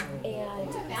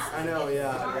I know,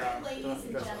 yeah. All right, yeah. ladies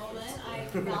and Good. gentlemen, I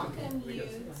welcome you to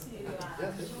join us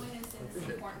in this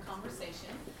important conversation.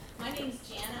 My name is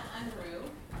Jana Unruh,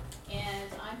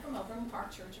 and I'm from Overland Park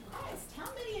Church of Christ. How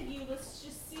many of you, let's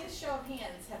just see a show of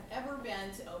hands, have ever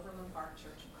been to Overland Park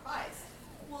Church of Christ?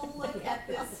 Well, look at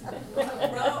this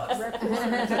row of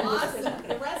supporters. Awesome.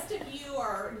 The rest of you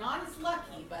are not as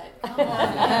lucky, but come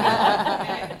on.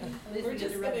 Okay? We're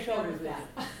just going to go with that.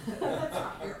 That's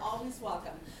right. You're always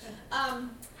welcome.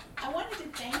 I wanted to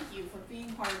thank you for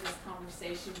being part of this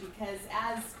conversation because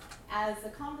as a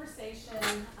conversation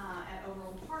at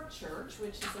Overland Park Church,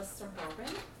 which is a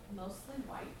suburban, mostly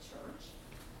white church,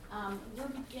 we're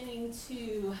beginning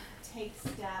to take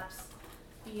steps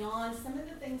beyond some of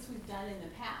the things we've done in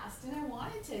the past. And I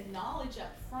wanted to acknowledge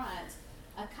up front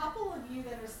a couple of you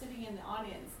that are sitting in the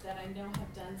audience that I know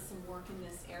have done some work in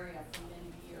this area for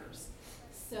many years.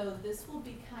 So this will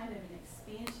be kind of an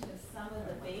expansion of some of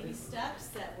the baby steps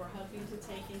that we're hoping to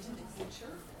take into the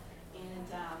future. And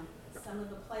some of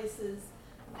the places,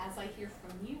 as I hear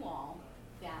from you all,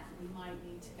 that we might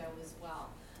need to go as well.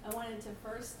 I wanted to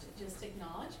first just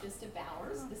acknowledge Vista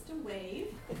Bowers. Vista,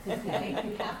 wave. Okay,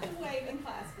 you have to wave in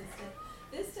class, Vista.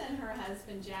 Vista and her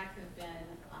husband Jack have been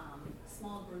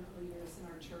small group leaders in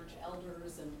our church,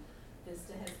 elders, and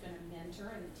Vista has been a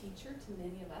mentor and a teacher to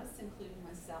many of us, including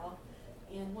myself.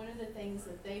 And one of the things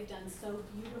that they've done so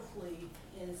beautifully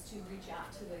is to reach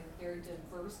out to the very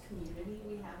diverse community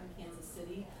we have in Kansas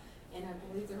City. And I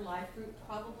believe their life group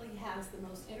probably has the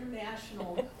most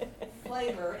international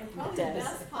flavor and probably the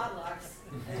best potlucks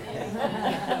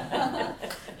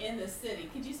in the city.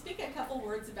 Could you speak a couple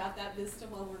words about that, Vista,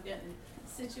 while we're getting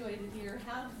situated here?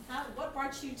 What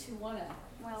brought you to want to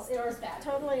start that? It was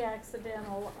totally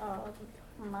accidental.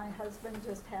 My husband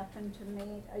just happened to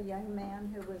meet a young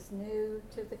man who was new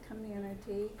to the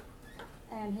community,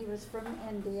 and he was from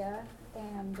India,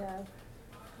 and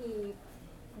he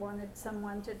wanted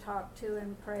someone to talk to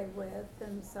and pray with,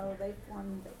 and so they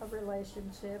formed a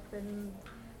relationship, and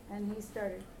he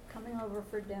started coming over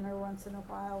for dinner once in a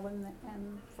while and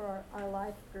for our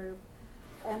life group.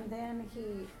 And then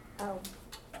he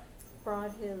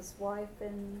brought his wife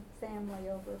and family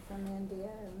over from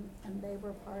India, and they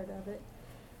were part of it.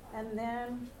 And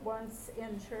then once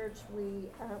in church, we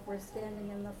were standing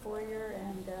in the foyer,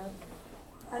 and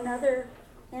another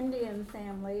Indian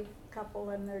family, couple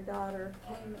and their daughter,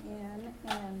 came in,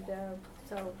 and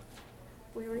so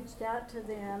we reached out to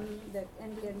them. The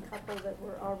Indian couple that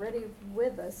were already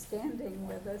with us, standing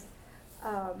with us,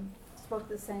 spoke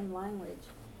the same language,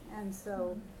 and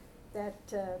so that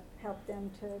helped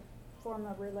them to form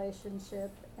a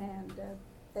relationship. And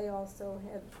they also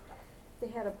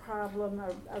had a problem,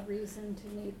 a reason to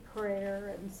need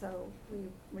prayer, and so we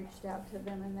reached out to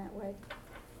them in that way.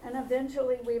 And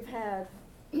eventually we've had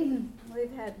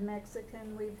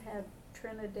Mexican, we've had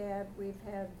Trinidad, we've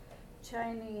had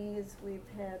Chinese, we've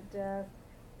had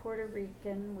Puerto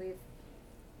Rican, we've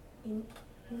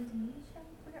Indonesia?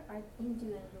 Where are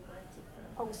India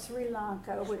and Rwanda? Sri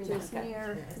Lanka, which is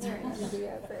near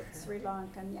India, but Sri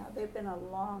Lankan, yeah, they've been a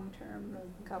long-term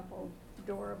couple,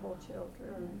 adorable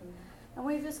children, and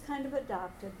we just kind of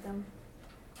adopted them.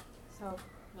 So.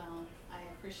 Well, I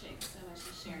appreciate so much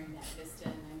you sharing that, Vista,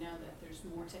 and I know that there's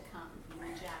more to come. You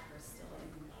and Jack are still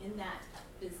in that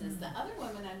business. The other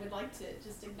woman I would like to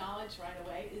just acknowledge right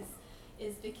away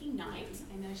is Vicki Knight.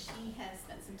 I know she has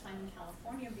spent some time in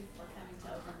California before coming to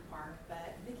Overland Park,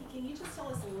 but Vicki, can you just tell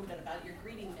us a little bit about your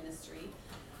greeting ministry?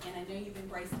 And I know you've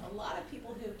embraced a lot of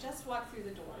people who have just walked through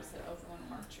the doors at Overland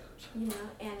Park Church. You know,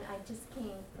 and I just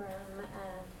came from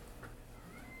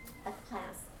a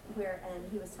class where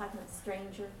he was talking about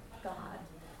stranger God,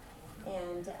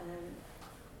 and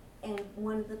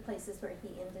one of the places where he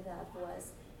ended up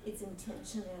was its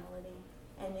intentionality,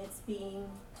 and it's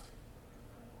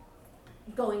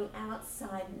going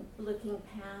outside and looking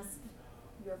past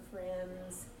your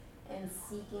friends and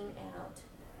seeking out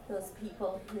those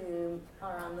people who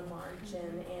are on the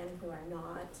margin and who are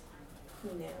not,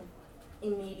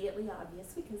 immediately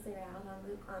obvious because they're out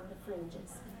on the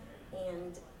fringes.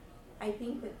 And I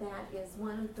think that is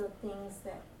one of the things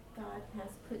that God has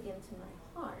put into my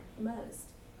heart most,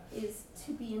 is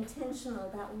to be intentional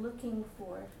about looking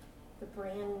for the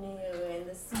brand new and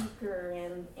the seeker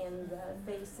and the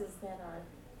faces that are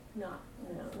not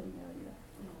known.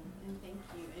 And thank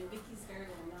you. And Vicki's very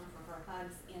well known for her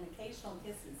hugs and occasional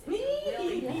kisses.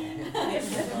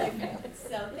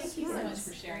 So thank you so much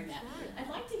for sharing that. I'd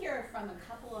like to hear from a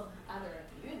couple of other of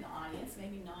you in the audience,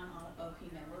 maybe non-OP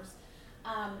members.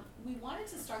 We wanted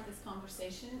to start this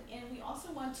conversation, and we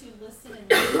also want to listen and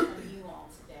learn from you all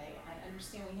today. I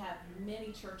understand we have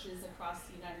many churches across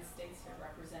the United States here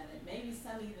represented, maybe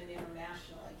some even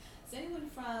internationally. Is anyone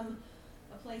from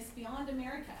a place beyond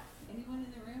America? Anyone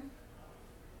in the room?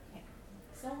 Okay.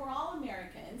 So we're all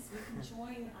Americans. We can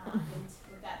join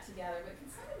with that together. But can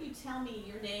some of you tell me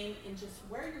your name and just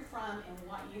where you're from and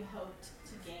what you hoped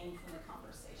to gain from the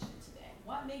conversation today?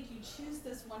 What made you choose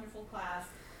this wonderful class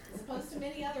as opposed to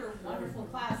many other wonderful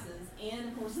classes, and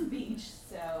of course the beach?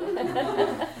 So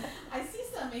I see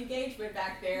some engagement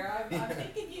back there. I'm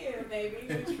thinking you maybe.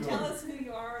 Would you tell us who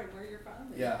you are and where you're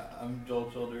from? Yeah, I'm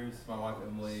Joel Childers. My wife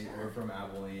Emily. We're from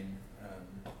Abilene.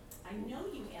 I know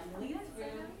you, Emily,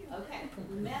 through, okay,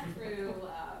 we met through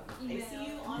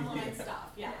ACU online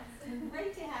stuff, yeah.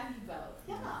 Great to have you both.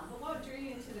 Yeah, but what drew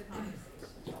you into the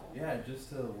conversation, Joel? Yeah, just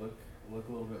to look a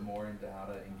little bit more into how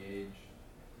to engage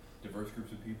diverse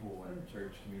groups of people in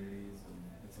church communities, and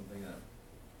it's something that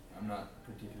I'm not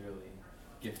particularly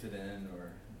gifted in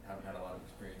or haven't had a lot of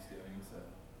experience doing, so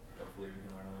hopefully we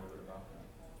can learn a little bit about that.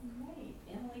 Great.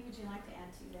 Emily, would you like to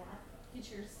add to that? Get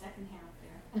your second half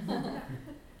there.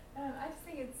 I just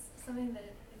think it's something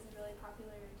that is a really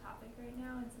popular topic right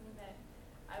now, and something that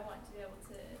I want to be able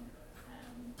to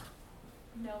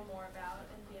know more about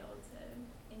and be able to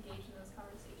engage in those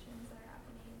conversations that are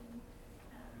happening.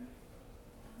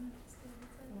 And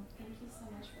Well, thank you so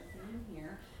much for being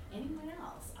here. Anyone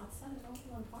else outside of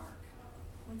Overland Park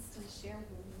wants to share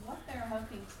what they're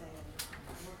hoping to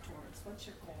work towards? What's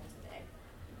your goal today?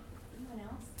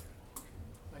 Anyone else?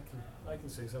 I can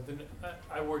say something.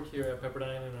 I work here at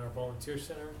Pepperdine in our volunteer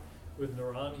center with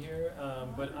Noran here,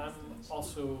 but I'm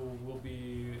also will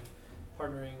be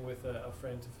partnering with a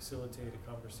friend to facilitate a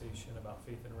conversation about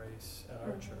faith and race at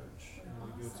our church. And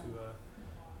we go to a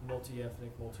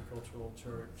multi-ethnic, multicultural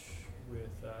church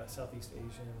with Southeast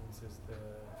Asians is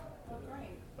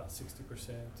about 60%,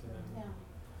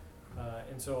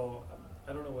 and so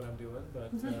I don't know what I'm doing,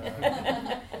 but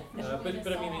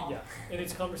but I mean, yeah, and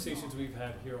it's conversations we've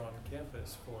had here on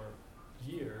campus for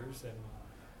years, and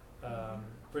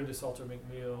Brenda Salter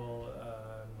McNeil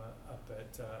up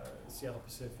at Seattle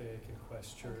Pacific and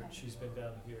Quest Church. Okay. She's been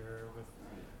down here with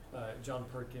John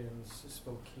Perkins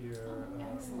spoke here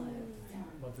Excellent.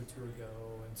 a month or two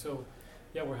ago, and so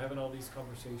yeah, we're having all these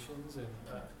conversations,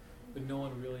 and but no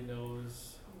one really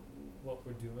knows what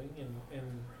we're doing,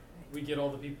 and we get all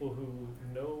the people who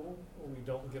know, we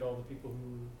don't get all the people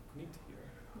who need to hear.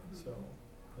 So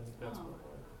I think that's what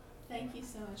we're. Thank you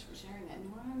so much for sharing that.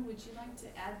 Noran, would you like to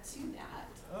add to that?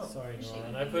 Oh, sorry, Appreciate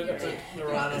Noran. you I put being here.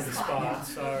 Noran on the spot.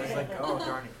 Sorry. It's like, oh,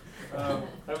 darn it.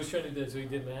 I was trying to do it so he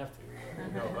didn't have to.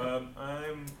 No,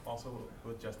 I'm also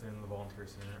with Justin in the Volunteer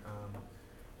Center.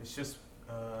 It's just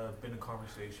been a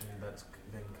conversation that's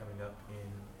been coming up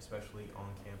especially on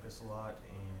campus a lot,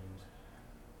 and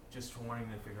just wanting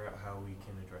to figure out how we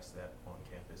can address that on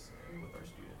campus and with our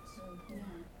students. Yeah.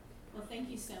 Well, thank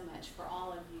you so much for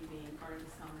all of you being part of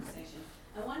this conversation.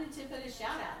 I wanted to put a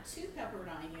shout out to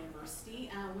Pepperdine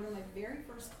University. One of my very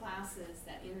first classes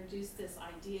that introduced this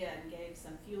idea and gave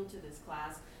some fuel to this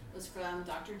class was from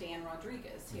Dr. Dan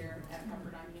Rodriguez here at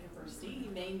Pepperdine University.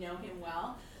 You may know him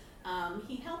well.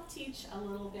 He helped teach a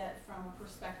little bit from a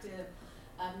perspective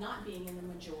of not being in the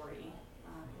majority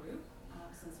group,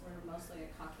 since we're mostly a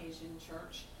Caucasian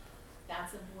church.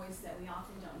 That's a voice that we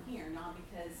often don't hear, not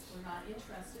because we're not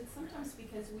interested, sometimes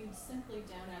because we simply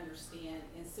don't understand,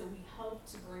 and so we hope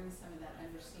to bring some of that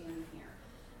understanding here.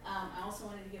 I also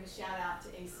wanted to give a shout out to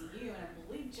ACU, and I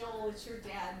believe, Joel, it's your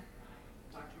dad,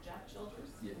 Dr. Jeff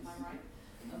Childers, Yes. Am I right?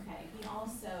 Okay, he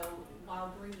also,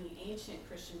 while bringing ancient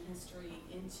Christian history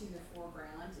into the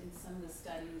foreground in some of the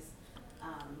studies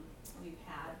we've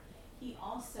had, he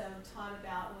also taught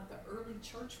about what the early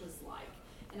church was like.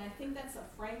 And I think that's a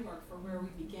framework for where we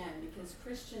begin, because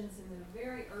Christians in the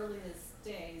very earliest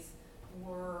days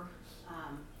were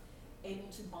able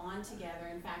to bond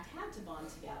together, in fact had to bond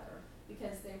together,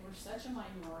 because they were such a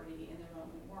minority in the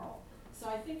Roman world. So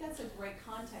I think that's a great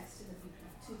context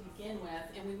to begin with,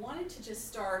 and we wanted to just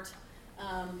start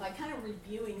by kind of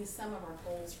reviewing some of our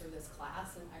goals for this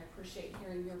class, and I appreciate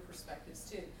hearing your perspectives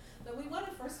too. But we want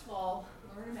to first of all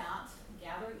learn about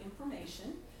gathering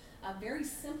information. Very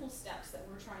simple steps that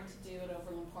we're trying to do at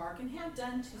Overland Park and have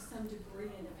done to some degree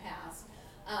in the past.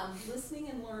 Listening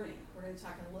and learning. We're going to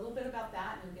talk a little bit about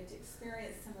that, and you'll get to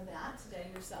experience some of that today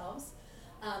yourselves.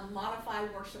 Modify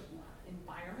worship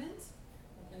environment.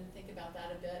 We're going to think about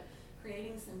that a bit.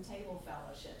 Creating some table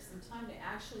fellowship, some time to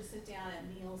actually sit down at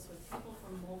meals with people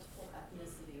from multiple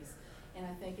ethnicities And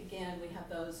I think, again, we have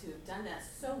those who have done that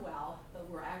so well, but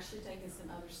we're actually taking some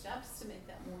other steps to make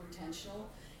that more intentional.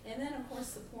 And then, of course,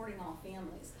 supporting all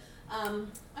families.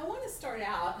 I want to start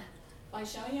out by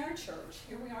showing our church.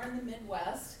 Here we are in the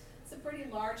Midwest. It's a pretty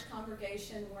large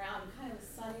congregation. We're out in kind of a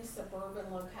sunny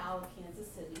suburban locale of Kansas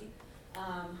City.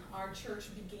 Our church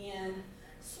began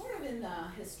sort of in the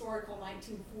historical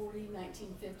 1940,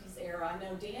 1950s era. I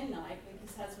know Dan Knight,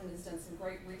 Vicky's husband, has done some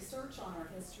great research on our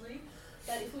history.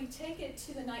 But if we take it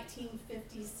to the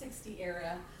 1950s, 60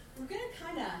 era, we're going to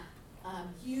kind of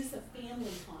use a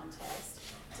family context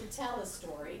to tell a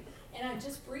story. And I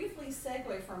just briefly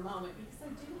segue for a moment because I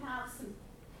do have some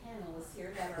panelists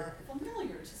here that are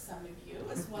familiar to some of you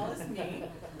as well as me.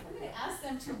 I'm going to ask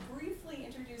them to briefly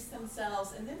introduce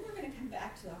themselves, and then we're going to come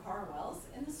back to the Harwells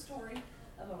and the story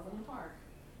of Overland Park.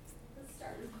 Let's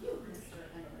start with you, Mr.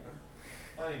 Unruh.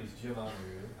 My name is Jim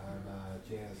Unruh. I'm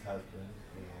Jana's husband,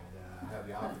 and I have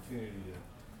the opportunity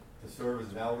to serve as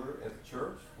an elder at the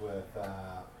church with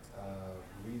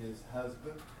Rita's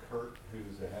husband, Kurt,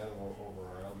 who's the head over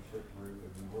our eldership group,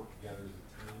 and we work together as a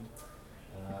team.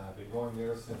 I've been going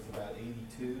there since about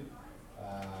 82.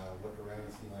 Look around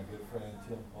and see my good friend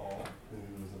Tim Paul, who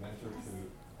is a mentor to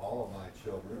all of my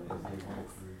children as they went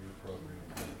through your program.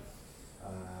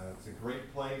 It's a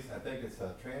great place. I think it's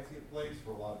a transient place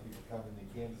where a lot of people come into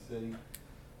Kansas City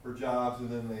for jobs,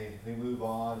 and then they move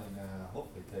on and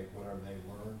hopefully take whatever they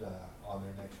learned on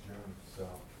their next journey. So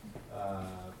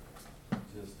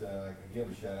again,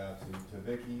 a shout out to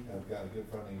Vicki. I've got a good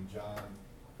friend named John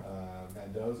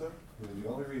Mendoza, who the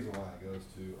only reason why he goes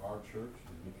to our church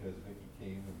is because Vicki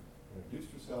came and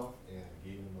introduced herself and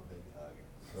gave him a big hug.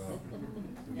 So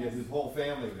we get his whole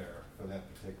family there for that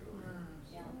particular reason.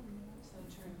 Yeah, so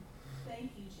true.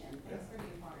 Thank you, Jim. Thanks for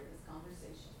being part of this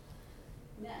conversation.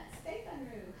 Next, Faith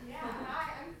Unruh. Yeah,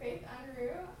 hi, I'm Faith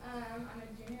Unruh. I'm a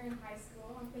junior in high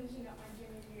school. I'm finishing up my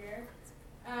junior year.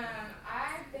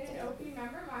 I've been an OP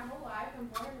member my whole life.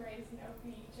 I'm born and raised in OP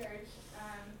Church.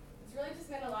 It's really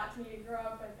just meant a lot to me to grow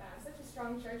up with such a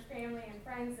strong church family and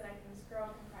friends that I can just grow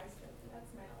up in Christ with, and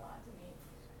that's meant a lot to me.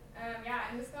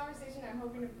 In this conversation, I'm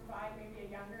hoping to provide maybe a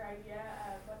younger idea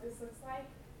of what this looks like,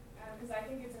 because I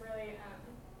think it's a really,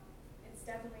 it's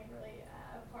definitely really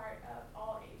a part of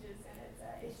all ages, and it's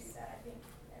an issue that I think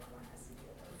everyone has to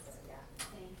deal with. So yeah.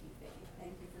 Thank you, Faith.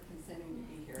 Thank you for consenting to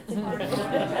be here. It's hard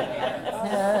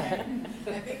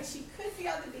I think she could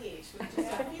be on the beach with just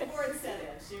a few more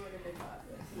incentives. She would have been fun.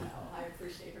 I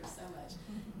appreciate her so much.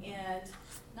 And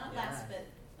not last but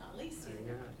not least,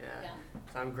 either. Yeah.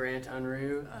 So I'm Grant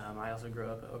Unruh. I also grew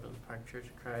up at Overland Park Church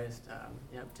of Christ.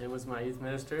 Tim was my youth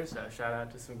minister, so shout out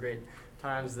to some great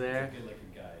times there. Good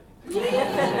looking guy.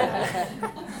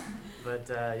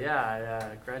 But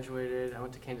I graduated. I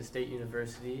went to Kansas State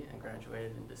University and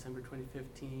graduated in December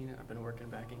 2015. I've been working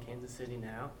back in Kansas City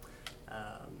now.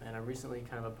 And I'm recently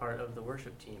kind of a part of the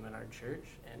worship team at our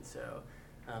church. And so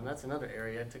that's another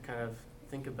area to kind of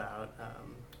think about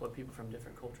what people from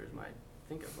different cultures might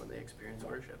think of when they experience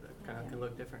worship that kind of can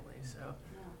look differently. So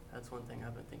that's one thing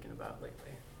I've been thinking about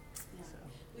lately. Yeah. So.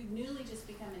 We've newly just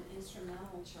become an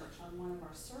instrumental church on one of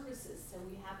our services, so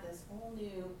we have this whole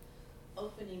new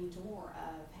opening door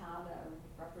of how to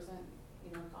represent,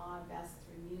 God best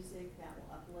through music that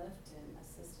will uplift and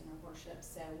assist in our worship.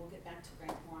 So we'll get back to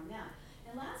Grant more on that.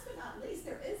 And last but not least,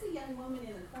 there is a young woman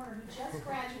in the corner who just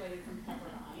graduated from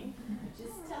Pepperdine.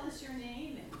 Just tell us your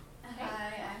name and.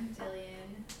 Hi, I'm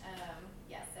Jillian.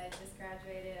 Yes, I just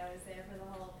graduated. I was there for the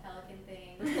whole Pelican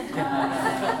thing. Really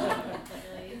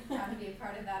proud to be a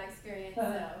part of that experience. So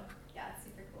yeah, it's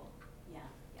super cool. Yeah.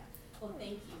 Well,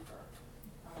 thank you for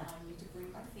allowing me to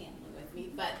bring my family with me.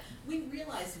 But we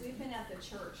realized we've been at the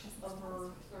church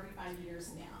over 35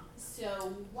 years now.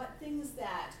 So what things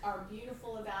that are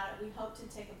beautiful about it, we hope to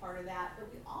take a part of that.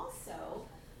 But we also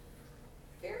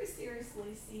very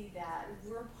seriously see that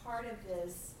we're part of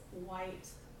this white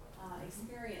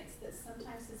experience that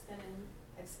sometimes has been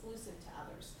exclusive to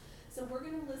others. So we're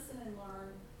going to listen and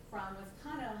learn from with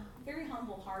kind of very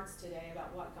humble hearts today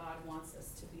about what God wants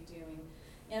us to be doing.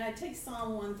 And I take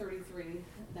Psalm 133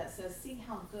 that says, "See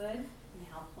how good and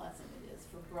how pleasant it is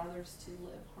for brothers to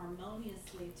live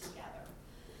harmoniously together."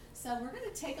 So we're going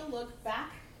to take a look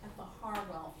back at the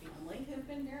Harwell family, who've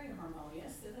been very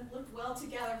harmonious and have lived well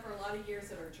together for a lot of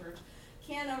years at our church.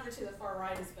 Ken, over to the far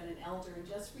right, has been an elder and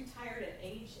just retired at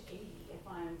age 80, if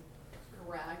I'm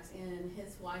correct. And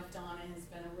his wife, Donna, has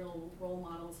been a real role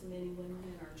model to many women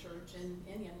in our church and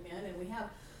young men. And we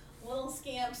have little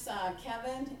scamps,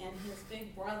 Kevin and his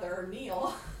big brother,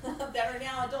 Neil, that are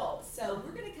now adults. So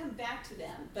we're going to come back to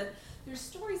them. But their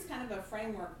story's kind of a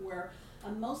framework where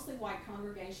a mostly white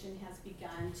congregation has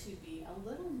begun to be a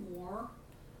little more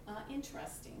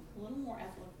interesting, a little more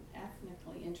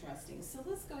ethnically interesting. So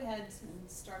let's go ahead and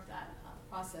start that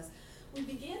process. We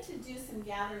began to do some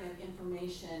gathering of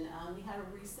information. We had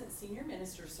a recent senior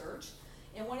minister search,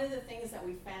 and one of the things that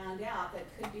we found out that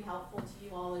could be helpful to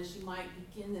you all as you might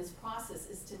begin this process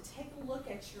is to take a look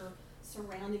at your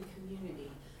surrounding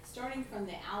community. Starting from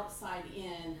the outside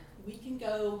in, we can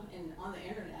go, and on the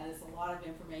internet is a lot of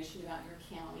information about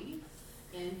your county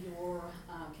and your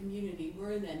community.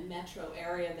 We're in the metro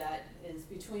area that is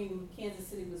between Kansas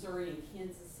City, Missouri and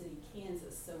Kansas City,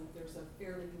 Kansas. So there's a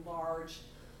fairly large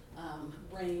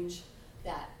range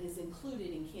that is included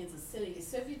in Kansas City.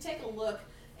 So if you take a look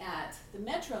at the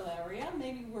metro area,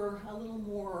 maybe we're a little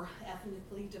more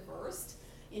ethnically diverse.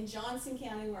 In Johnson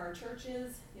County, where our church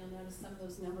is, you'll notice some of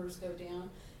those numbers go down.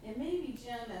 And maybe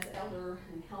Jim, as elder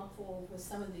and helpful with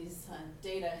some of these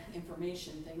data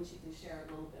information things, you can share a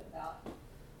little bit about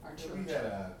our church. We had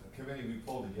a committee we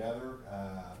pulled together.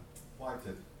 Like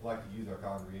to use our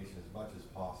congregation as much as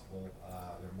possible.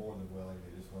 They're more than willing.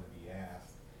 They just want to be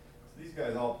asked. So these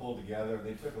guys all pulled together.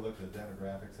 They took a look at the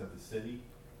demographics of the city,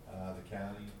 the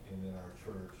county, and then our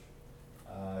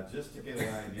church, just to get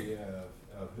an idea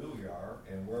of who we are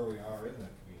and where we are in the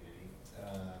community.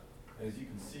 As you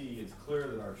can see, it's clear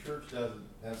that our church doesn't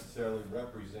necessarily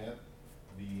represent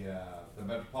the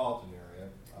metropolitan area.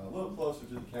 A little closer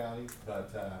to the county,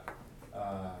 but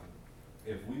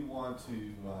if we want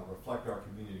to reflect our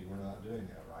community, we're not doing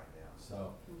that right now.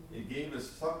 So it gave us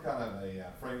some kind of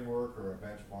a framework or a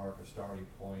benchmark, a starting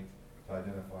point to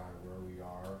identify where we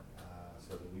are,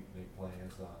 so that we can make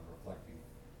plans on reflecting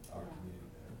our community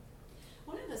there.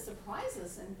 One of the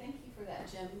surprises, and thank you for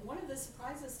that, Jim, one of the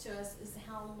surprises to us is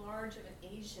how large of an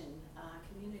Asian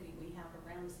community we have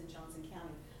around us in Johnson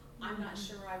County. I'm not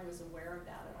sure I was aware of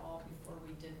that at all before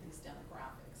we did these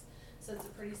demographics. So it's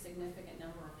a pretty significant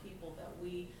number of people that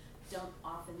we don't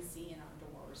often see in our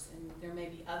doors. And there may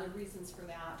be other reasons for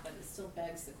that, but it still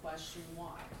begs the question,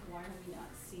 why? Why are we not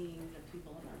seeing the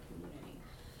people in our community?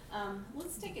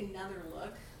 Let's take another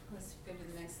look. Let's go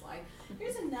to the next slide.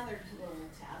 Here's another little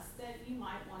test that you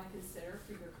might want to consider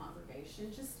for your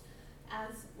congregation, just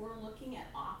as we're looking at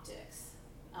optics,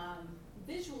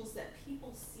 visuals that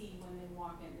people see when they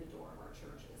walk in the door of our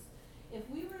churches. If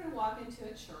we were to walk into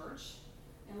a church,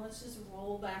 and let's just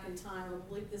roll back in time, I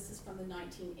believe this is from the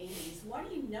 1980s, what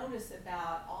do you notice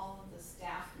about all of the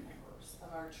staff members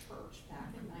of our church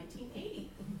back in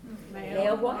 1980?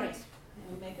 Male white.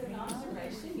 And we make an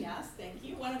observation, yes, thank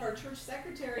you. One of our church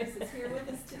secretaries is here with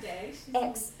us today.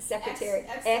 Ex-secretary,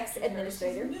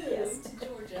 ex-administrator. She's moved Yes. to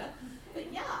Georgia.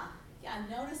 But yeah,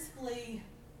 noticeably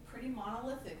pretty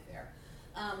monolithic there.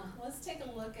 Let's take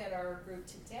a look at our group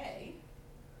today.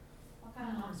 What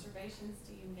kind of observations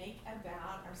do you make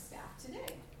about our staff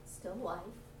today? Still white.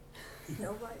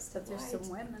 No rights, but there's some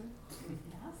women.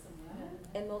 Yeah, some women.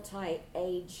 And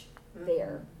multi-age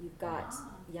there. You've got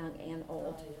young and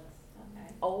old. Okay.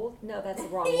 Old? No, that's the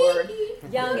wrong word.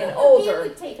 Young and older. We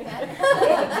would take that.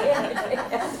 Varying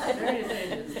Vicky's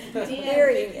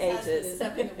husband ages. is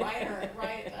up in the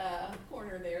right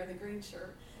corner there, the green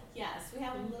shirt. Yes, we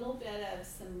have a little bit of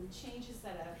some changes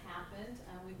that have happened.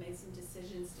 We've made some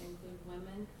decisions to include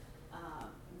women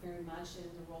very much in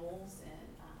the roles and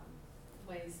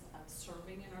ways of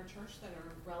serving in our church that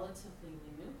are relatively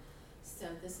new. So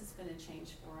this has been a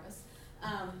change for us.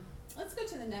 Let's go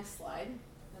to the next slide.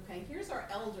 Okay, here's our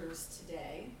elders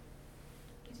today.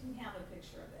 We didn't have a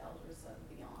picture of the elders of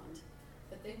Beyond,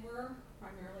 but they were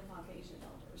primarily Caucasian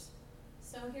elders.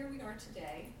 So here we are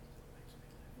today.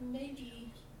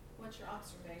 Maybe what's your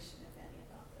observation, if any,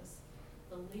 about this?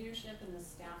 The leadership and the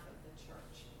staff of the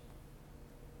church.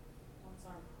 What's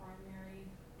our primary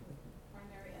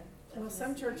Well,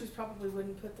 some churches probably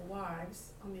wouldn't put the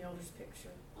wives on the elders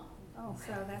picture, Oh,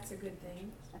 so that's a good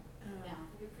thing. Yeah,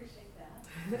 we appreciate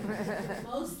that.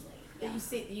 Mostly.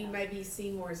 But you maybe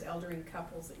see more as eldering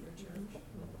couples at your church.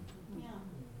 Yeah,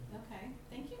 okay.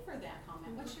 Thank you for that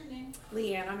comment. What's your name?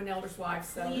 Leanne, I'm an elder's wife,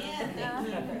 so. Leanne, thank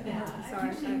you for that. Sorry,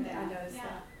 I appreciate that. I noticed Yeah.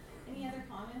 that. Any other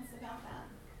comments about that?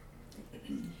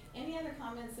 Any other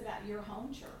comments about your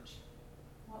home church?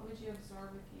 What would you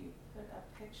observe if you put up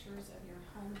pictures of your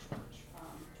home church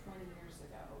from 20 years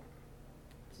ago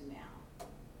to now?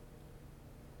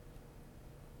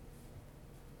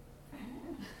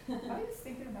 I was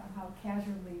thinking about how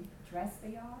casually dressed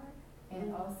they are,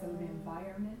 and also the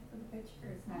environment for the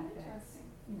picture. It's not that, Interesting.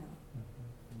 you know.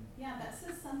 Yeah, that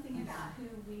says something about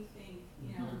who we think,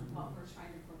 what we're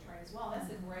trying to portray as well. That's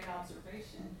a great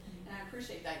observation, and I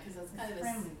appreciate that because it's kind of a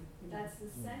Friendly. That's the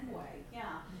segue,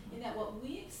 yeah. In that what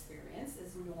we experience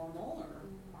is normal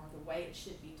or the way it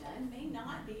should be done may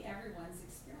not be everyone's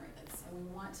experience, and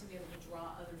we want to be able to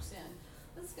draw others in.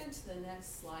 Let's go to the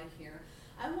next slide here.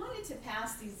 I wanted to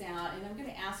pass these out, and I'm going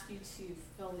to ask you to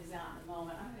fill these out in a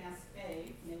moment. I'm going to ask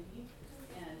Faye, maybe,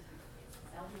 and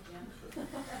Elder Jim.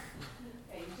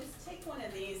 Okay, just take one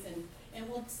of these, and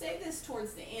we'll save this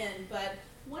towards the end, but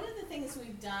one of the things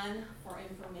we've done for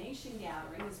information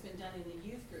gathering has been done in the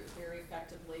youth group very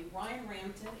effectively. Ryan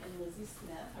Rampton and Lizzie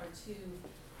Smith, our two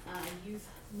youth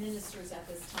ministers at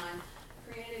this time,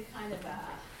 created kind of a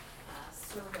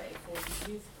survey for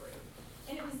the youth group.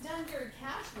 And it was done very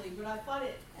casually, but I thought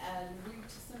it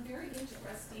reached some very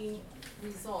interesting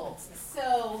results.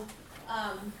 So,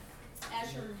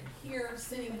 as you're here,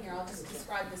 sitting here, I'll just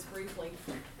describe this briefly.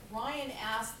 Ryan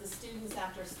asked the students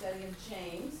after a study of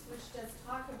James, which does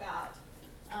talk about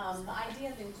the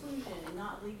idea of inclusion and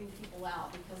not leaving people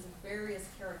out because of various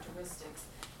characteristics.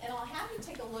 And I'll have you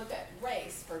take a look at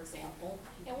race, for example.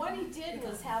 And what he did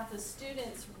was have the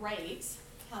students rate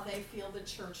how they feel the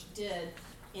church did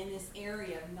in this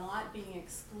area of not being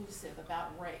exclusive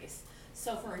about race.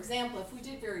 So, for example, if we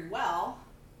did very well,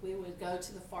 we would go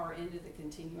to the far end of the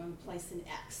continuum and place an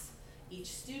X. Each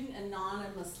student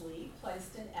anonymously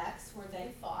placed an X where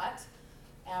they thought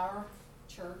our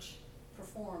church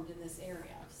performed in this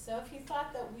area. So if you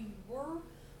thought that we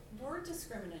were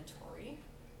discriminatory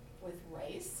with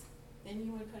race, then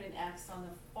you would put an X on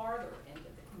the farther end of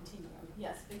the continuum.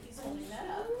 Yes, Vicky's holding that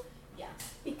up.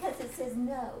 Yes. Because it says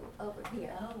no over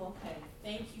here. Oh, okay.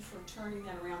 Thank you for turning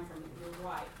that around for me. You're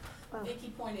right.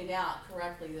 Vicky pointed out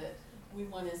correctly that we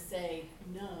want to say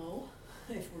no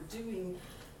if we're doing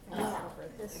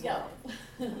yeah.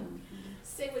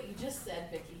 Say what you just said,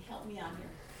 Vicki. Help me out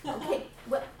here. Okay,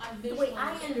 well, the way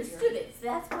I understood it, so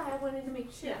that's why I wanted to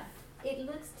make sure. Yeah. It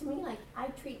looks to me like I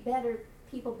treat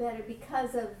people better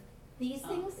because of these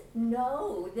things.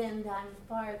 No, then I'm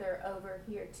farther over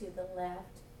here to the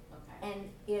left. Okay. And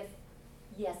if,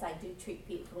 yes, I do treat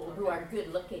people who are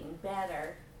good looking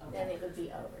better, then it would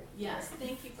be over. Yes,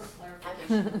 thank you for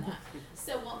clarification on that.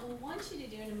 So what we want you to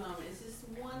do in a moment is just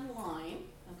one line,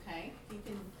 okay?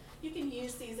 You can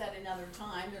use these at another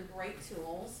time. They're great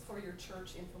tools for your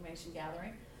church information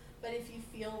gathering. But if you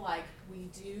feel like we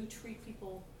do treat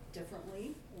people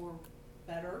differently or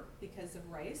better because of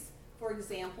race, for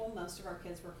example, most of our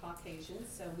kids were Caucasian,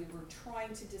 so we were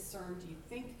trying to discern, do you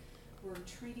think we're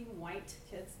treating white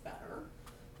kids better?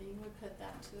 Then you would put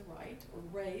that to the right, or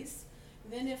race.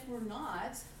 Then if we're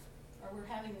not, or we're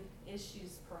having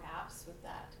issues perhaps with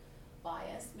that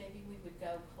bias, maybe we would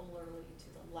go polarly to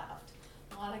the left.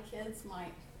 A lot of kids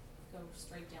might go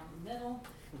straight down the middle.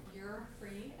 You're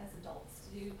free as adults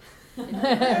to do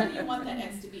whatever you want that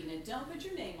X to be. Now don't put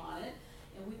your name on it,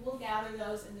 and we will gather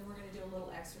those, and then we're going to do a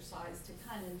little exercise to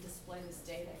kind of display this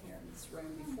data here in this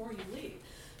room before you leave.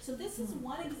 So this is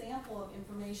one example of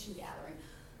information gathering.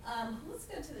 Let's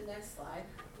go to the next slide.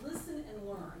 Listen and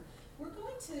learn. We're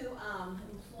going to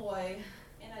employ,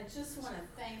 and I just want to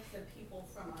thank the people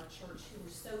from our church who were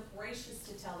so gracious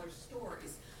to tell their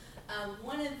stories.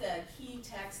 One of the key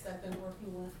texts I've been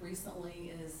working with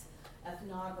recently is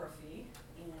ethnography,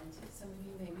 and some of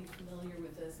you may be familiar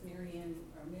with this,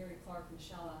 Mary Clark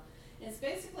Michelle. And it's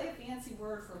basically a fancy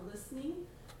word for listening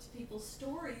to people's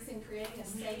stories and creating a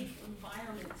safe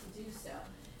environment to do so.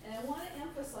 And I want to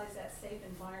emphasize that safe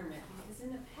environment because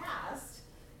in the past,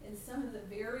 in some of the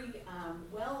very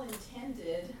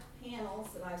well-intended panels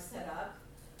that I've set up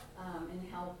and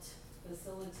helped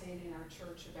facilitate in our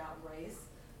church about race,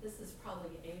 this is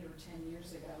probably 8 or 10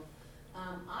 years ago,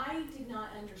 I did not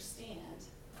understand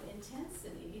the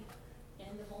intensity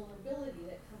and the vulnerability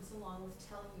that comes along with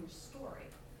telling your story,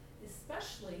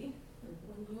 especially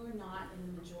when you are not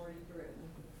in the majority group.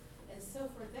 And so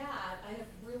for that, I have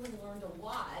really learned a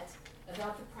lot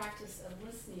about the practice of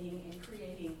listening and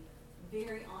creating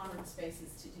very honored spaces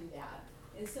to do that.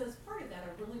 And so as part of that,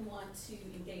 I really want to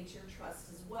engage your trust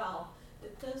as well,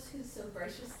 that those who so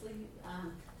graciously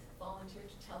volunteered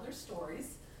to tell their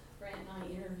stories, Grant and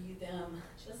I interviewed them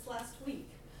just last week.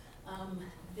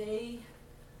 They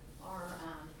are,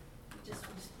 just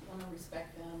want to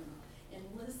respect them and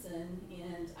listen,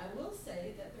 and I will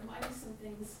say that there might be some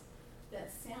things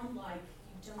that sound like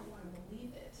you don't want to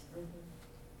believe it,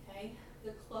 okay?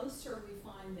 The closer we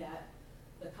find that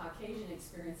the Caucasian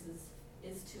experiences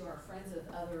is to our friends of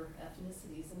other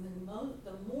ethnicities, and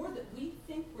the more that we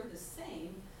think we're the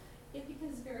same, it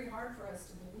becomes very hard for us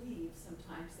to believe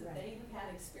sometimes that they have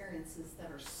had experiences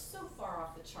that are so far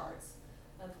off the charts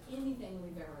of anything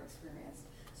we've ever experienced.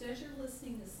 So as you're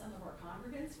listening to some of our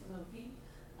congregants from OP,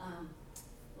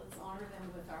 let's honor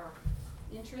them with our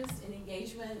interest and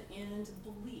engagement and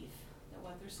belief that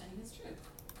what they're saying is true.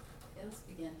 Okay, let's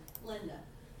begin. Linda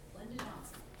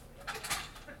Johnson.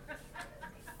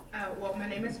 Well, my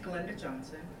name is Glenda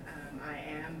Johnson. I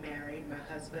am married. My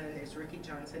husband is Ricky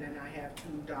Johnson, and I have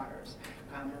 2 daughters,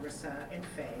 Marissa and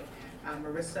Faye.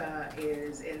 Marissa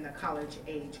is in the college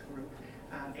age group,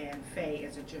 and Faye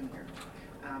is a junior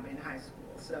in high school.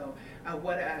 So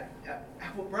what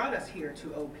brought us here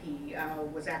to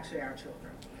OP was actually our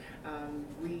children.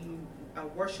 We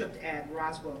worshiped at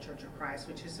Roswell Church of Christ,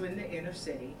 which is in the inner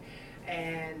city.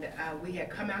 And we had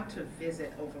come out to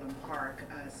visit Overland Park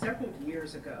several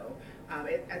years ago.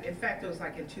 In fact, it was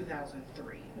like in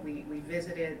 2003. We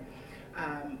visited.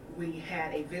 We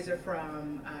had a visit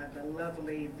from the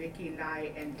lovely Vicki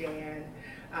Knight and Dan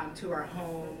to our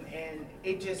home, and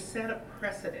it just set a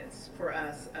precedence for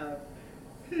us of,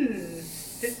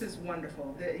 this is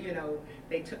wonderful.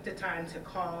 They took the time to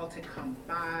call, to come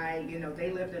by. They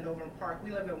lived in Overland Park.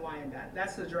 We live in Wyandotte.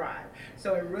 That's the drive.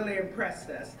 So it really impressed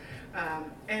us.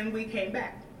 And we came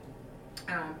back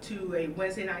to a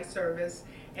Wednesday night service,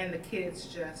 and the kids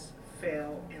just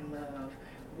fell in love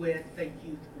with the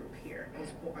youth group here. I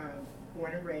was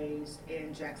born and raised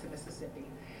in Jackson, Mississippi,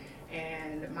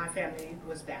 and my family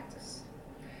was Baptist.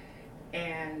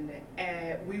 And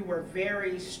we were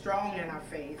very strong in our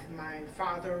faith. My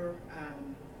father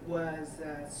was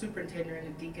superintendent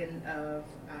and deacon of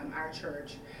our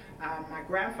church. My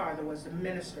grandfather was the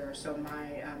minister, so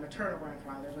my maternal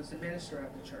grandfather was the minister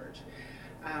of the church.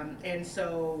 And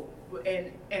so,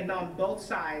 and on both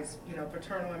sides,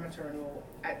 paternal and maternal,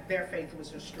 their faith was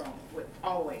just strong,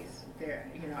 always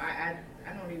there.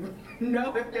 I don't even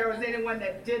know if there was anyone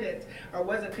that didn't or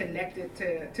wasn't connected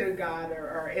to God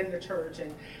or in the church.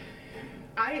 And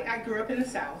I grew up in the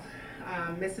South.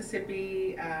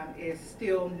 Mississippi is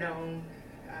still known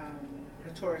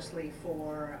notoriously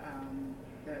for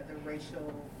the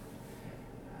racial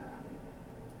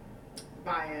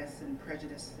bias and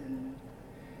prejudice, and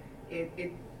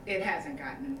it hasn't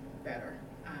gotten better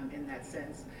in that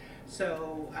sense.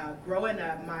 So growing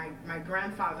up, my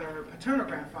grandfather, paternal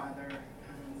grandfather,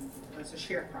 was a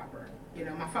sharecropper.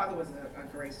 My father was a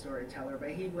great storyteller, but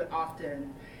he would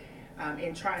often,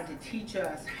 in trying to teach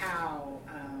us how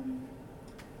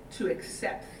to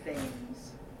accept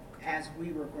things as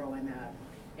we were growing up,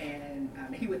 and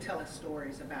he would tell us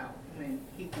stories about when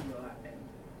he grew up.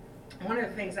 And one of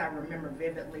the things I remember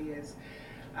vividly is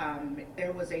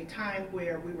there was a time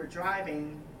where we were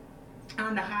driving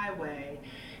on the highway,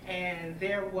 and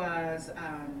there was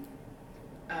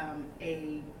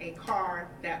a car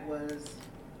that was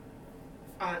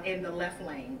in the left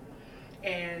lane,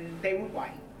 and they were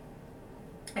white.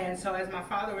 And so as my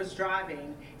father was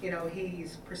driving,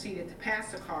 he's proceeded to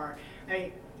pass the car.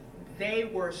 They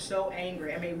were so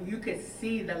angry. You could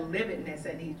see the lividness,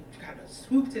 and he kind of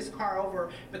swooped his car over,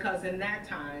 because in that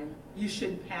time, you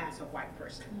shouldn't pass a white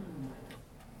person.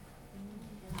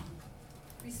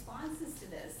 Responses to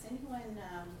this? Anyone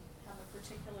have a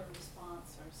particular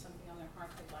response or something on their heart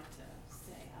they'd like to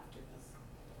say after this?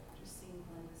 Just seeing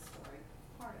Glenda's story,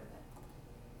 part of it.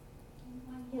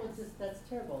 Anyone? Well, that's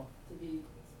terrible to be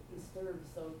disturbed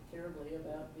so terribly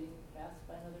about being passed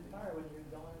by another car when you're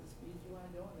going at the speed you want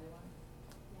to go, and they want.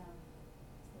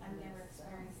 Yeah, I've never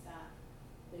experienced that.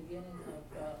 Beginning of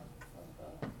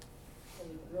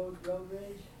road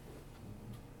rage.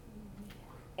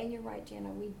 And you're right, Jana,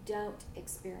 we don't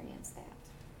experience that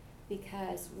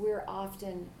because we're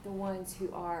often the ones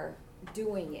who are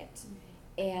doing it.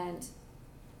 And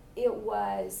it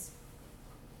was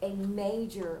a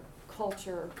major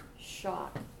culture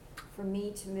shock for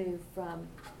me to move from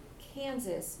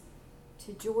Kansas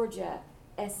to Georgia,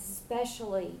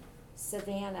 especially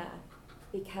Savannah,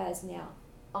 because now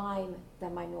I'm the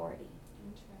minority.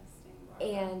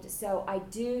 Interesting. And so I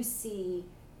do see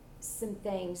some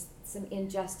things, some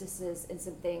injustices, and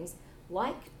some things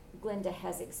like Glenda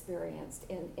has experienced,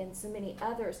 and so many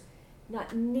others,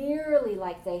 not nearly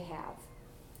like they have,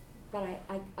 but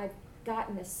I've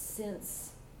gotten a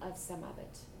sense of some of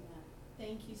it. Yeah.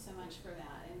 Thank you so much for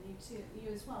that, and you too,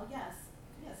 you as well. Yes.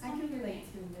 I can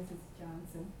relate to Mrs.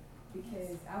 Johnson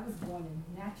because I was born in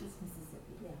Natchez,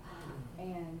 Mississippi,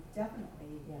 and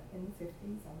definitely in the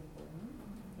 50s I was born,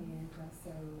 and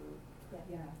so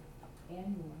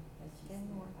and more, as she said,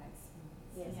 I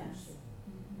experienced.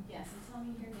 Yes, and tell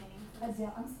me your name.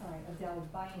 Adele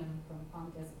Bynum from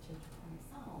Palm Desert Church of Christ.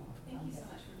 Oh, thank you so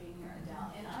much for being here,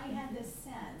 Adele. And I had this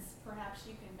sense, perhaps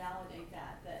you can validate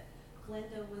that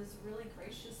Glenda was really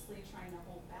graciously trying to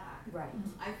hold back. Right.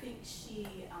 I think she,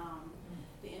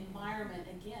 the environment,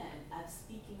 again, of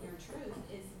speaking your truth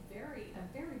is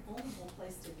a very vulnerable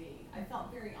place to be. I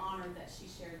felt very honored that she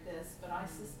shared this, but I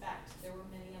suspect there were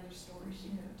many other stories she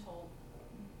could have told.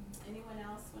 Anyone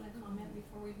else want to comment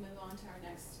before we move on to our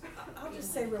next? I'll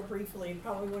just say real briefly,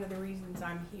 probably one of the reasons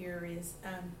I'm here is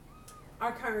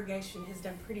our congregation has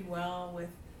done pretty well with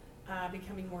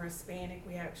becoming more Hispanic.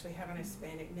 We actually have an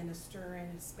Hispanic minister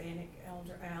and a Hispanic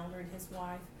elder and his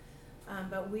wife.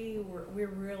 But we're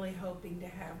really hoping to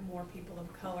have more people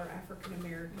of color, African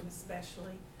American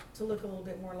especially, to look a little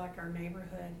bit more like our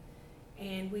neighborhood.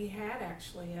 And we had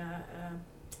actually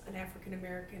an African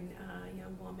American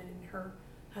young woman and her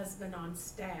husband on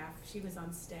staff. She was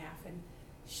on staff, and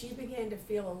she began to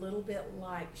feel a little bit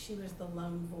like she was the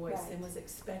lone voice and was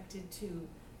expected to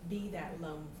be that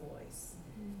lone voice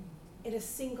in a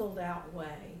singled out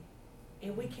way.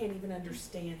 And we can't even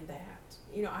understand that.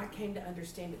 You know, I came to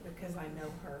understand it because I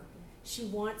know her. She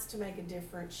wants to make a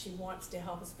difference. She wants to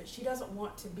help us, but she doesn't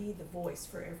want to be the voice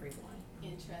for everyone.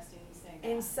 Interesting you say that.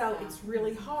 And so it's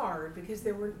really hard because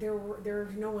there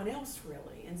was no one else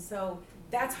really. And so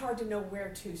that's hard to know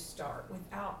where to start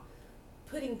without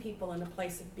putting people in a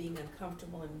place of being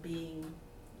uncomfortable and being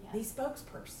the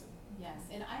spokesperson. Yes,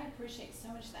 and I appreciate so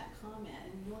much that comment,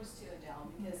 and yours too, Adele,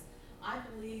 because I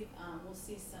believe we'll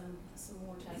see some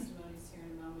more testimonies here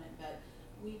in a moment, but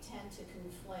we tend to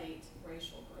conflate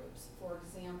racial groups. For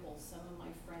example, some of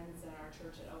my friends at our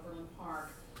church at Overland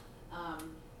Park,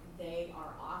 they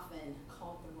are often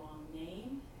called the wrong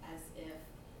name as if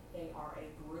they are a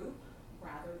group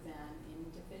rather than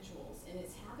individuals. And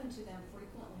it's happened to them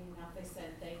frequently enough. They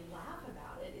said they laugh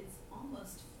about it. It's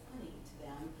almost funny to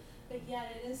them. But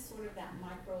yet it is sort of that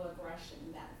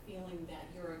microaggression, that feeling that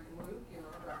you're a group, you're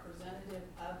a representative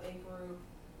of a group.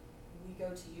 We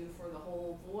go to you for the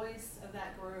whole voice of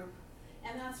that group.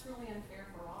 And that's really unfair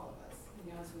for all of us,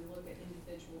 you know, as we look at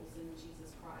individuals in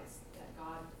Jesus Christ, that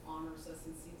God honors us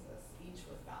and sees us each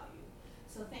with value.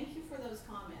 So thank you for those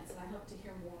comments, and I hope to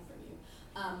hear more from you.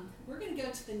 We're going to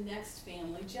go to the next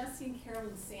family. Jesse and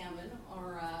Carolyn Salmon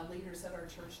are leaders at our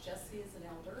church. Jesse is an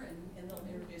elder, and they'll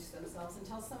introduce themselves and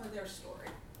tell some of their story.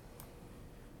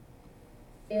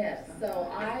 Yes, so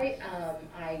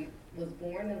I was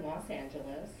born in Los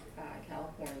Angeles,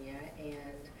 California,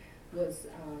 and was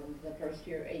the first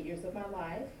 8 years of my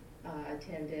life.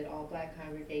 Attended all black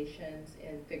congregations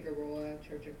in Figueroa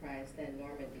Church of Christ and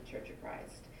Normandy Church of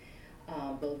Christ.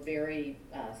 Both very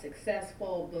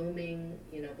successful, booming,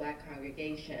 black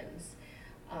congregations.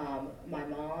 My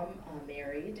mom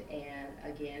married,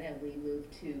 and we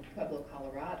moved to Pueblo,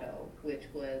 Colorado, which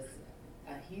was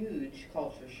a huge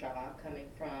culture shock coming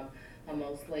from a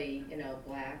mostly,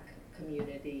 black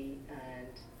community, and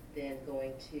then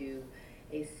going to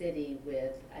a city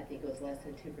with, I think it was less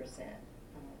than 2%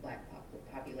 black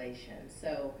population.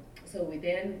 So we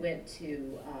then went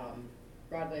to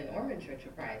Broadway and Ormond Church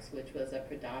of Christ, which was a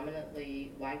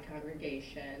predominantly white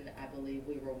congregation. I believe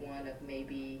we were one of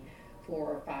maybe 4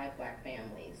 or 5 black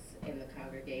families in the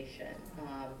congregation.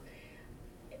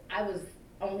 I was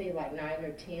only like 9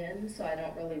 or 10, so I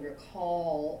don't really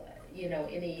recall,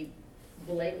 any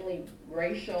blatantly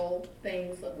racial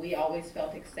things. We always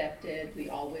felt accepted. We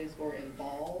always were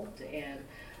involved, and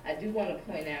I do want to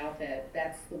point out that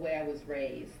that's the way I was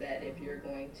raised, that if you're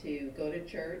going to go to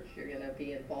church, you're going to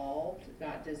be involved,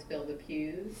 not just fill the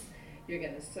pews, you're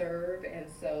going to serve, and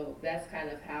so that's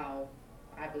kind of how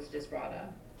I was just brought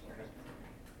up.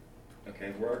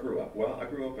 Okay, where I grew up. Well, I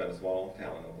grew up in a small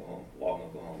town in Oklahoma, Lawton,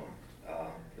 Oklahoma,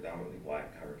 predominantly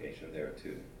black congregation there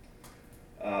too.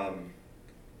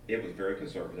 It was very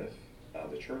conservative.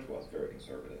 The church was very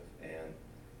conservative, and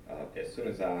as soon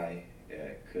as I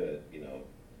could,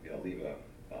 leave a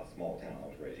small town, I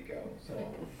was ready to go. So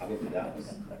I moved to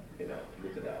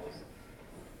Dallas.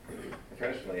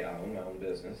 Professionally, I own my own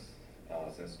business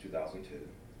since 2002,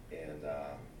 and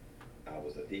I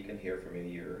was a deacon here for many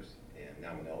years, and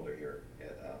now I'm an elder here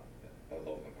at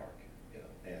Overland Park.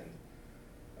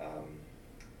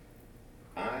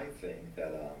 I think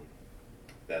that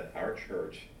that our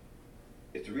church,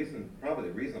 it's probably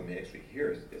the reason I'm actually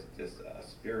here is just a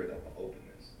spirit of openness.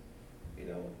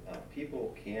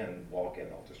 People can walk in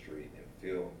off the street and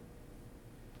feel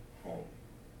home,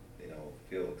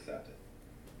 feel accepted.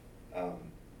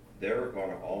 There are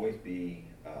going to always be,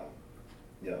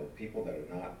 people that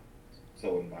are not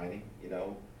so inviting,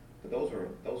 but those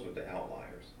are the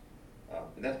outliers.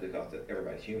 And that's because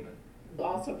everybody's human.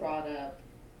 Also brought up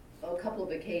a couple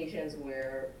of occasions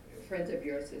where friends of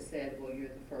yours have said, well, you're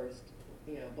the first,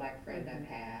 black friend I've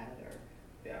had, or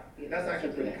that's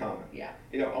actually pretty common. Yeah.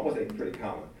 I won't say pretty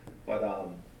common, but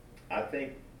I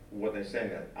think what they're saying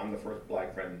that I'm the first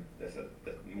black friend that's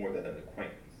more than an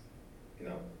acquaintance. You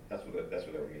know, that's what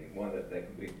they were meaning. One that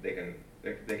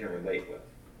they can relate with.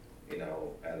 You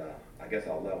know, at I guess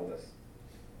a level that's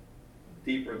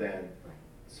deeper than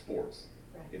sports.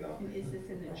 You know. And is this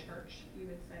in the church? You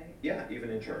would say? Yeah, even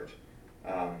in church.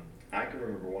 I can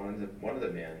remember one of the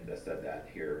men that said that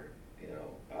here. You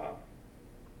know,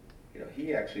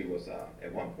 he actually was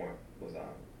at one point was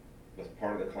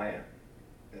part of the Klan.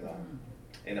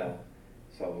 You know,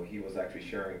 so he was actually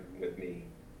sharing with me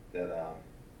that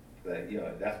that you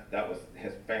know that was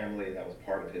his family. That was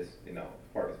part of his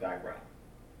part of his background.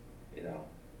 You know,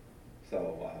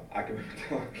 so I can remember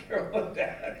telling Carolyn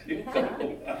that.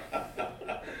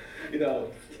 You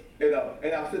know,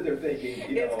 and I'm sitting there thinking,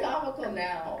 it's comical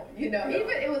now. You know,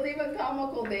 it was even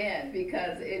comical then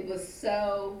because it was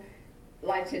so,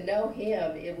 like, to know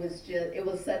him, it was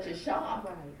such a shock.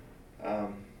 Right.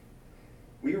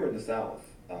 We were in the South,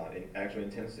 actually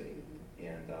in Tennessee,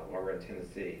 and while we were in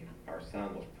Tennessee, our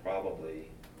son was probably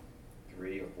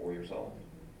 3 or 4 years old,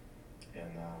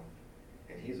 and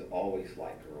he's always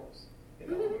liked girls. You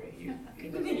know, I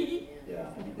mean,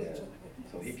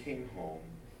 so he came home.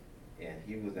 And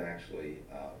he was actually,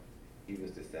 he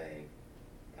was just saying,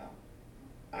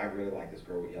 I really like this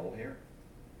girl with yellow hair.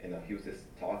 And he was just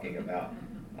talking about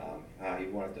how he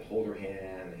wanted to hold her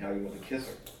hand and how he wanted to kiss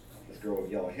her, this girl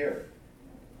with yellow hair.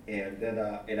 And then,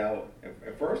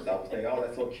 at first I was thinking, oh,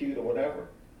 that's so cute or whatever.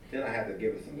 Then I had to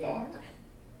give it some thought.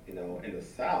 You know, in the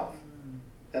South,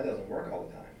 that doesn't work all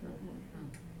the time.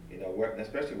 You know,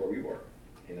 especially where we work,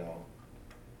 you know.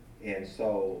 And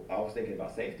so I was thinking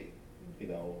about safety. You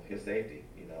know, his safety,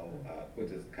 you know, which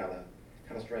is kind of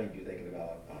strange. You're thinking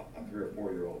about a 3 or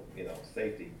 4 year old, you know,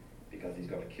 safety because he's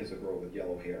going to kiss a girl with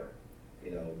yellow hair.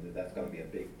 You know, that's going to be a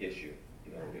big issue.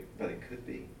 You know, but it could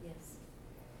be. Yes.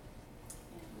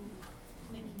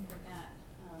 Thank you for that.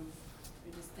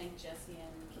 We just thank Jesse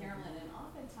and Carolyn, and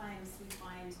oftentimes we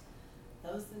find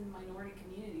those in minority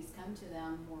communities come to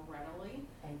them more readily.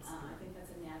 I think that's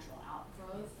a natural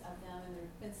outgrowth of them, and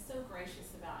they've been so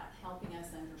gracious about helping us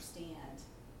understand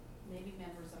maybe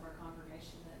members of our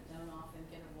congregation that don't often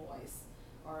get a voice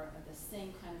or the same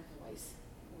kind of voice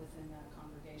within the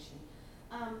congregation.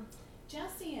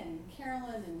 Jesse and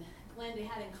Carolyn and Glenda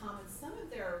had in common some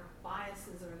of their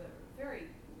biases or their very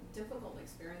difficult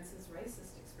experiences,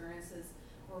 racist experiences,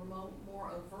 were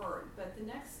more overt, but the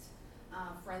next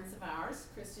friends of ours,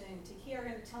 Kristen and Taki, are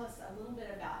going to tell us a little bit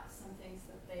about some things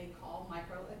that they call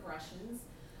microaggressions.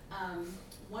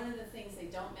 One of the things they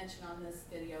don't mention on this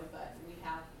video, but we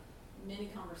have many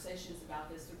conversations about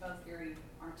this. They're both very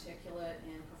articulate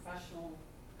and professional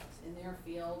in their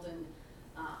field, and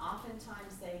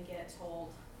oftentimes they get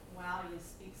told, wow, you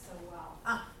speak so well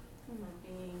for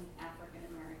being African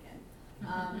American.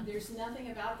 There's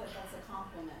nothing about that that's a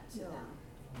compliment to them.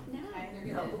 No. Okay,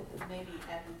 they're going to maybe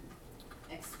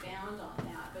expound on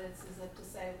that, but it's as if to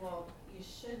say, well, you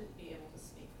shouldn't be able to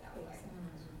speak that way.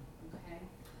 Okay.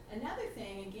 Another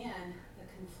thing, again, the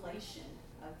conflation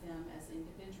of them as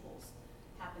individuals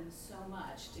happens so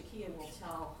much. Takia will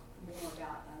tell more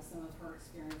about some of her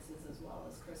experiences as well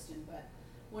as Kristen, but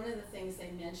one of the things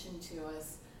they mentioned to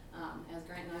us as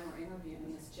Grant and I were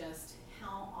interviewing is just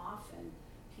how often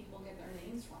people get their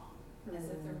names wrong, as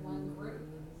if they're one group.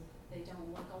 They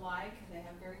don't look alike. They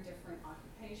have very different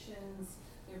occupations.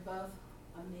 They're both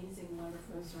amazing,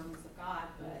 wonderful servants of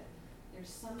God, but there's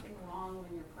something wrong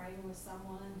when you're praying with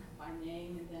someone by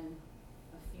name and then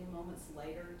a few moments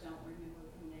later don't remember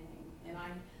the name. And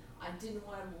I didn't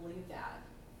want to believe that.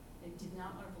 I did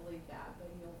not want to believe that,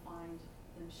 but you'll find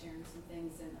them sharing some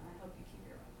things, and I hope you keep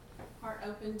your heart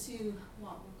open to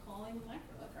what we're calling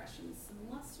microaggressions, some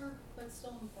lesser but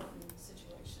still important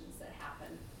situations that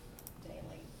happen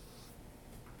daily.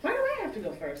 Why do I have to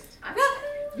go first?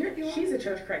 She's a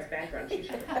Church of Christ background. She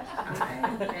should.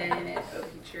 I've been at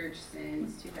Oak Church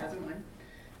since 2001.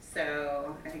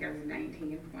 So I think I was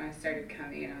 19 when I started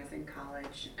coming, and I was in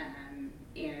college.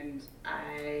 And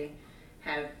I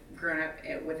have grown up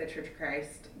with a Church of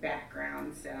Christ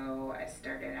background. So I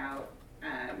started out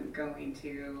going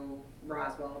to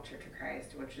Roswell Church of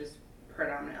Christ, which is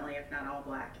predominantly, if not all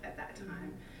black at that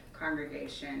time,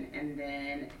 congregation. And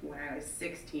then when I was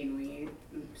 16, we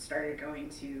started going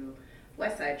to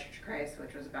Westside Church of Christ,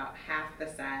 which was about half the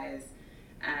size,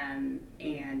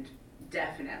 and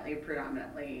definitely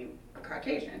predominantly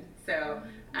Caucasian. So,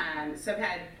 so I've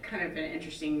had kind of an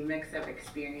interesting mix of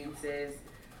experiences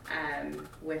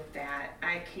with that.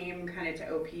 I came kind of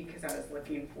to OP because I was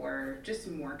looking for just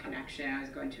more connection. I was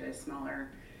going to a smaller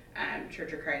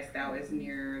Church of Christ that was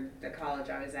near the college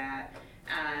I was at,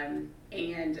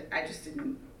 and I just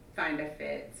didn't find a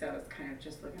fit. So I was kind of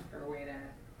just looking for a way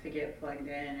to get plugged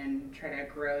in and try to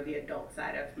grow the adult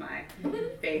side of my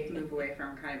faith, move away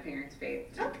from kind of parents' faith.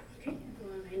 Okay.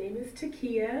 Well, my name is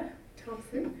Takia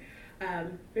Thompson.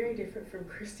 Very different from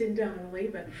Kristen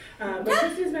Donnelly, but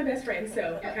Kristen is my best friend,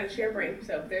 so I kind of share a brain,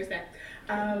 so there's that.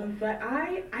 But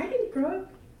I didn't grow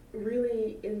up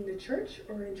really in the church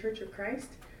or in Church of Christ,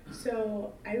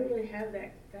 so I don't really have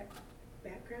that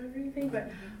background or anything.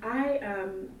 But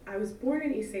I was born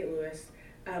in East St. Louis,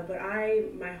 but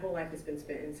my whole life has been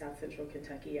spent in South Central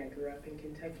Kentucky. I grew up in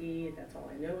Kentucky. That's all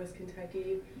I know is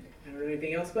Kentucky. I don't know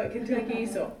anything else but Kentucky,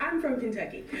 so I'm from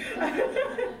Kentucky.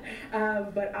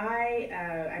 But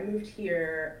I moved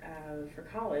here for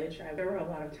college. There were a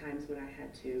lot of times when I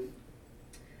had to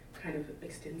kind of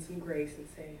extend some grace and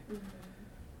say,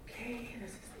 okay,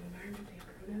 this is the environment they've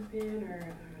grown up in,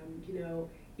 or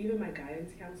even my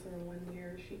guidance counselor one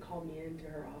year, she called me into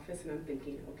her office, and I'm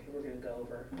thinking, okay, we're going to go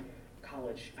over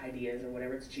college ideas or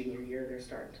whatever. It's junior year, they're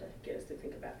starting to get us to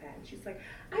think about that. And she's like,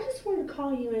 I just wanted to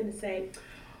call you in to say,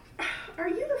 are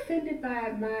you offended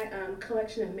by my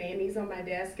collection of mammies on my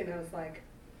desk? And I was like,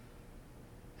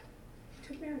 you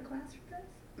took me out of class for this?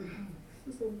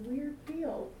 This is a weird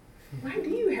deal. Why do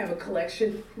you have a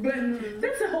collection? But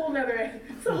that's a whole nother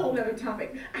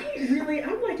topic.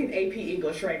 I'm like in AP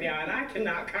English right now, and I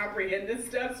cannot comprehend this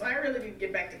stuff, so I really need to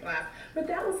get back to class. But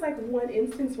that was like one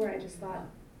instance where I just thought,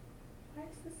 why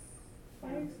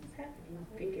is this happening?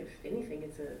 I think if anything,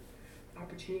 it's an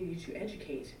opportunity to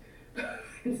educate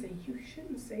and say, you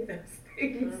shouldn't say those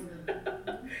things.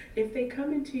 If they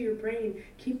come into your brain,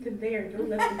 keep them there. Don't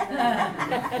let them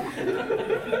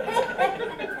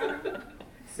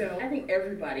So I think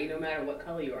everybody, no matter what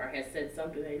color you are, has said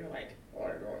something that you're like, oh,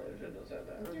 I shouldn't have said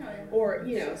that. Yeah. Or,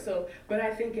 but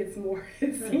I think it's more,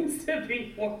 it seems to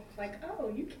be more like, oh,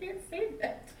 you can't say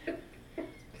that.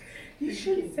 You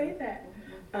shouldn't say that.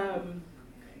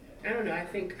 I don't know, I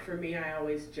think for me, I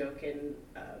always joke and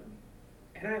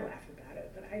I laugh about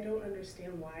it, but I don't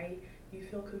understand why you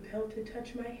feel compelled to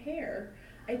touch my hair.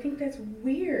 I think that's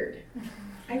weird.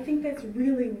 I think that's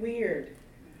really weird.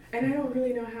 And I don't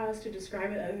really know how else to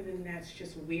describe it other than that's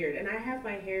just weird. And I have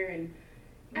my hair in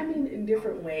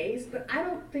different ways, but I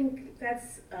don't think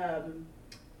that's a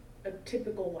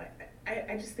typical,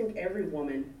 I just think every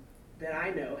woman that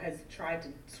I know has tried to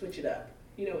switch it up,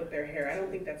 with their hair. I don't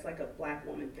think that's like a black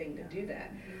woman thing to do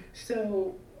that.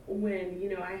 So when,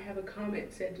 I have a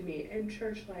comment said to me in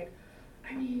church like,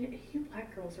 I mean, you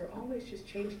black girls are always just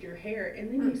changing your hair and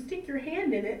then you stick your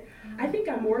hand in it. I think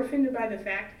I'm more offended by the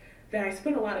fact that I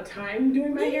spent a lot of time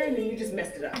doing my hair and then you just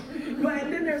messed it up.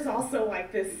 But then there's also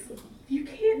like this, you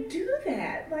can't do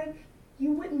that. Like,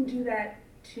 you wouldn't do that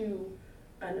to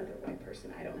another white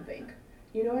person, I don't think.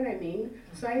 You know what I mean?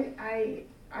 So I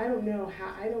don't know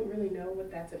I don't really know what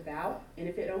that's about. And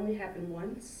if it only happened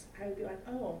once, I would be like,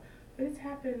 oh, but it's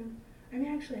happened. I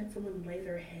actually had someone lay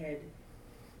their head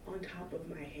on top of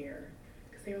my hair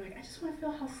because they were like, I just want to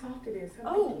feel how soft it is. I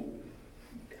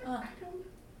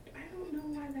don't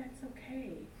know why that's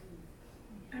okay.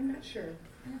 I'm not sure.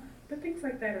 But things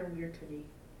like that are weird to me.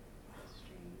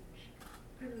 Strange.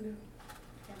 I don't know.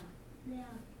 Yeah.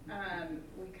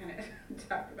 We kind of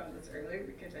talked about this earlier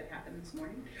because it happened this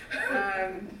morning.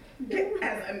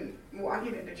 As I'm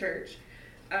walking into church,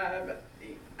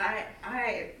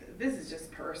 this is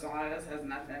just personal. This has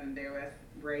nothing to do with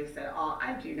race at all.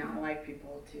 I do not like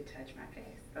people to touch my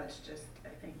face. That's just a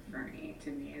thing for me. To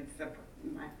me,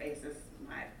 my face is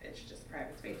it's just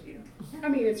private space.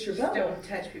 It's your just don't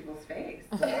touch people's face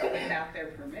without their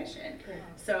permission.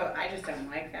 So I just don't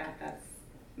like that.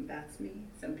 That's me.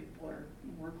 Some people are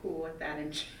more cool with that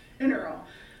in general.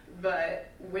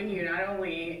 But when you not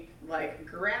only like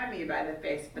grab me by the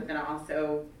face, but then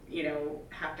also,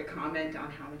 have to comment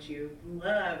on how much you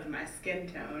love my skin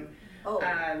tone,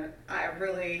 I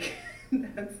really,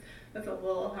 that's a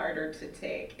little harder to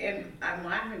take. And I'm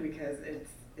laughing because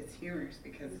it's humorous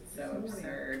because it's so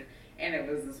absurd. And it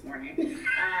was this morning.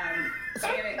 And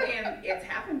it's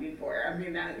happened before.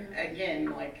 That,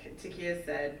 again, like Takia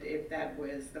said, if that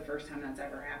was the first time that's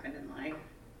ever happened in life,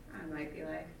 I might be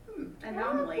like,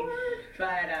 anomaly.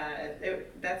 But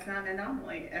that's not an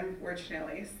anomaly,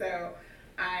 unfortunately. So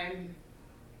I'm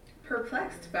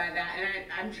perplexed by that. And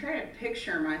I'm trying to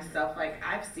picture myself, like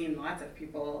I've seen lots of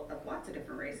people of lots of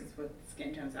different races with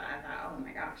skin tones that I thought, oh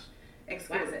my gosh,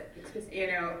 exquisite.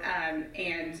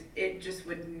 And it just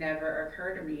would never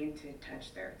occur to me to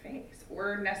touch their face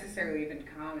or necessarily even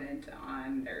comment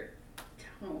on their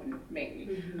tone,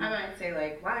 maybe. I might say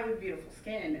like, wow, you have beautiful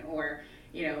skin, or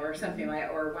or something like,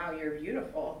 or wow, you're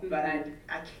beautiful, but I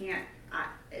can't,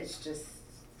 it's just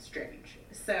strange.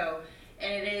 So,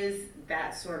 and it is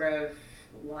that sort of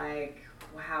like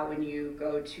wow when you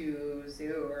go to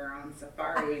zoo or on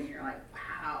safari and you're like,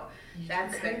 wow,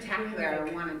 that's spectacular.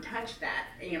 I want to touch that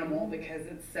animal because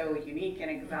it's so unique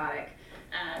and exotic.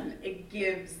 It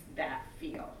gives that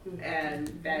feel, and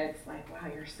that it's like, wow,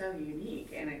 you're so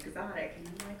unique and exotic, and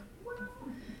I'm like, well,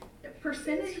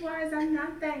 percentage-wise, I'm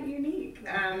not that unique.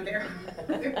 There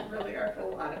really are a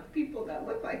lot of people that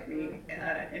look like me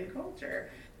in culture.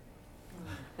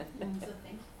 So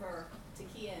thank you for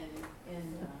Takia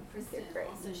and Kristen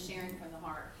also sharing from the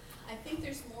heart. I think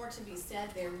there's more to be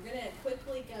said there. We're going to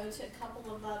quickly go to a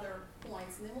couple of other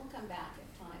points, and then we'll come back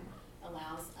if time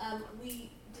allows.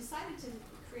 We decided to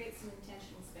create some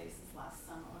intentional spaces last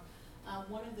summer.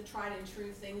 One of the tried and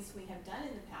true things we have done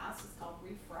in the past is called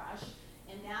Refresh,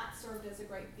 and that served as a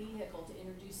great vehicle to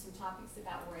introduce some topics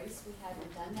about race. We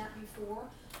hadn't done that before.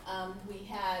 We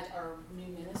had our new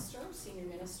minister, senior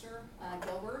minister,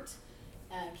 Gilbert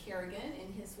Kerrigan,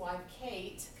 and his wife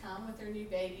Kate come with their new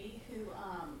baby, who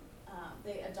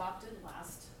they adopted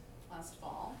last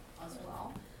fall as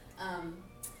well.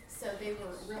 So they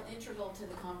were real integral to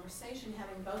the conversation,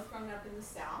 having both grown up in the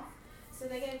South. So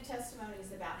they gave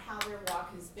testimonies about how their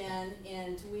walk has been,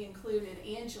 and we included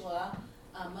Angela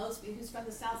Mosby, who's from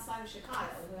the south side of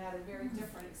Chicago, who had a very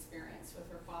different experience with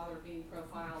her father being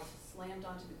profiled, slammed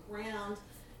onto the ground,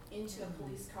 into a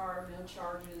police car, no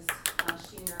charges.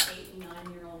 She and her 8 and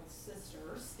 9-year-old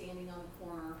sisters standing on the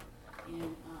corner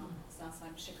in south side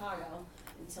of Chicago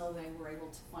until they were able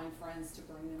to find friends to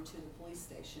bring them to the police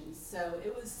station. So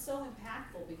it was so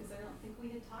impactful because I don't think we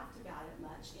had talked about it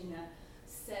much in a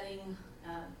setting,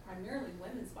 primarily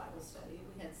women's Bible study.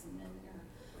 We had some men there.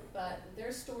 But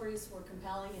their stories were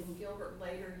compelling, and Gilbert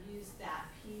later used that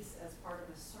piece as part of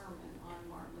a sermon on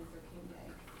Martin Luther King Day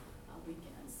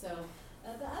weekend. So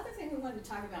the other thing we wanted to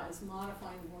talk about was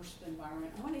modifying the worship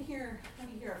environment. I want to hear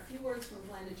a few words from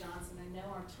Glenda Johnson. I know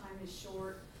our time is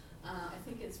short. I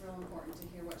think it's real important to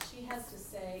hear what she has to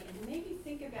say, and maybe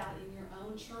think about in your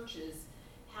own churches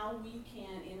how we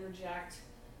can interject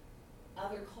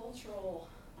other cultural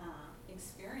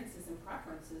experiences and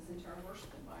preferences into our worship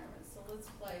environment. So let's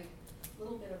play a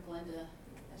little bit of Glenda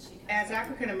as she comes. As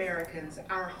African Americans,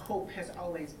 our hope has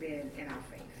always been in our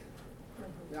faith.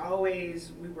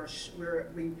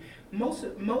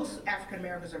 Most African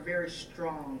Americans are very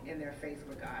strong in their faith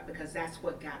with God because that's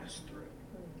what got us through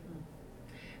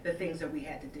the things that we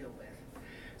had to deal with.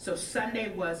 So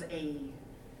Sunday was a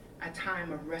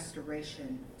time of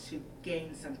restoration to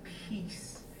gain some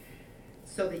peace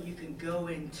so that you can go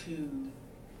into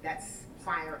that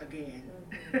fire again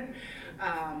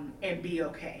and be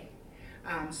okay.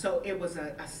 So it was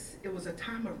a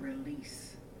time of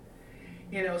release.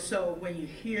 You know, so when you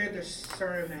hear the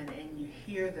sermon and you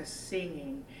hear the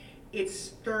singing, it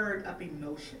stirred up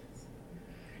emotions.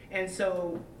 And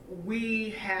so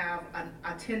we have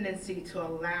a tendency to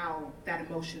allow that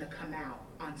emotion to come out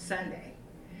on Sunday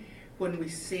when we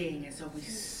sing. And so we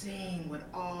sing with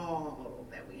all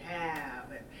that we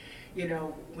have. And, you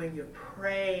know, when you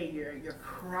pray, you're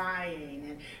crying.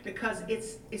 And because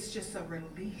it's just a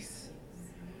release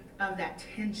of that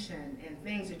tension and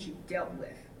things that you've dealt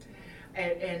with.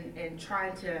 And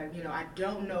trying to, you know, I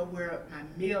don't know where my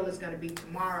meal is going to be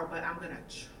tomorrow, but I'm going to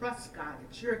trust God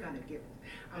that you're going to give it.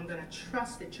 I'm going to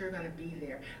trust that you're going to be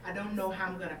there. I don't know how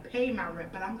I'm going to pay my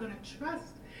rent, but I'm going to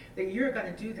trust that you're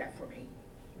going to do that for me.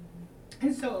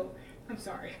 And so, I'm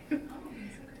sorry,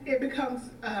 it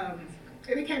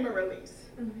became a release.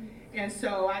 And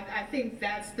so I think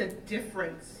that's the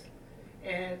difference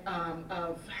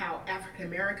of how African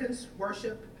Americans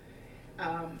worship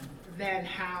than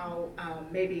how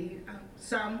maybe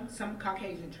some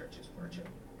Caucasian churches worship.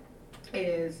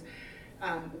 Is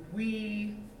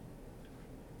we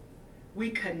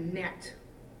connect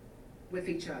with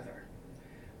each other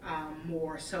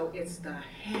more. So it's the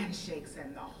handshakes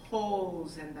and the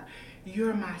holds and the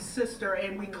you're my sister,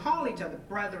 and we call each other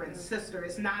brother and sister.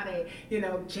 It's not a, you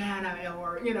know, Jana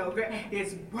or, you know,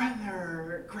 it's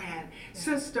brother, grand,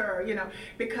 sister, you know,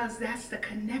 because that's the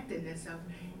connectedness of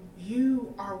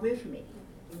you are with me.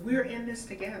 We're in this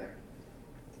together.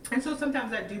 And so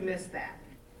sometimes I do miss that.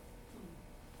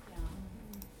 Yeah.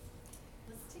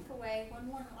 Let's take away one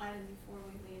more item before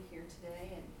we leave here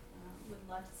today, and would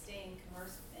love to stay and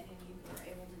converse with any of you who are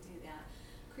able to do that.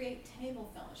 Create table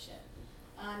fellowship.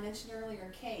 I mentioned earlier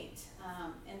Kate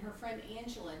and her friend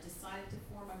Angela decided to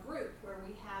form a group where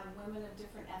we have women of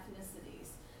different ethnicities.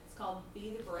 It's called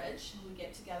Be the Bridge. We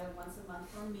get together once a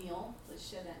month for a meal. Let's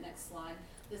show that next slide.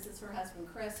 This is her husband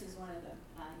Chris, who's one of the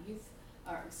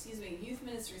youth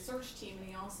ministry search team, and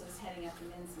he also is heading up the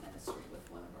men's ministry with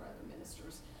one of our other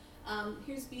ministers.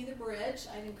 Here's Be the Bridge.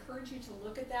 I'd encourage you to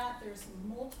look at that. There's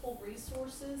multiple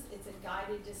resources. It's a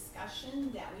guided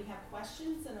discussion that we have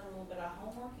questions and a little bit of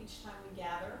homework each time we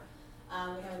gather.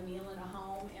 We have a meal in a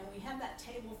home, and we have that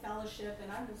table fellowship.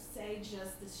 And I will say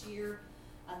just this year,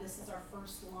 this is our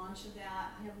first launch of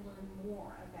that. I have learned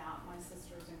more about my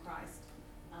sisters in Christ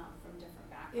from different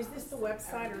backgrounds. Is this the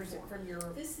website or is it from your?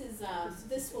 This is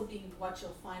this will be what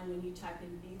you'll find when you type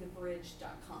in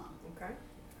bethebridge.com. Okay.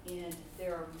 And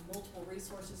there are multiple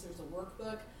resources. There's a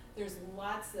workbook. There's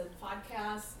lots of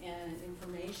podcasts and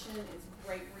information. It's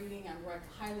great reading.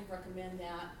 I highly recommend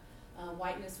that.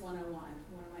 Whiteness 101, one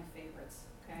of my favorites.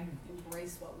 Okay,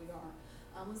 embrace what we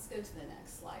are. Let's go to the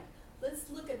next slide. Let's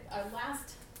look at our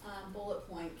last bullet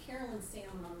point. Carolyn's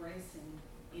standing on race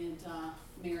and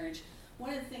marriage.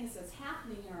 One of the things that's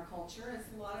happening in our culture is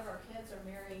a lot of our kids are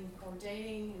marrying or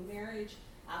dating in marriage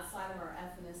outside of our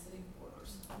ethnicity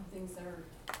borders. Things that are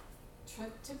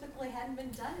typically hadn't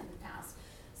been done in the past.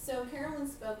 So Carolyn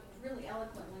spoke really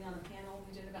eloquently on a panel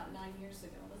we did about 9 years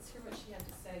ago. Let's hear what she had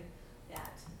to say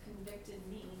that convicted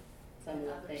me. Some of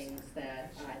the things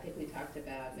that I think we talked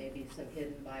about, maybe some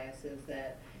hidden biases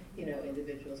that, you know,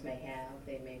 individuals may have.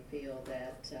 They may feel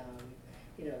that,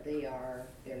 you know,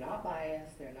 they're not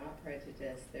biased, they're not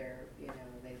prejudiced, you know,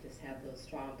 they just have those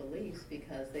strong beliefs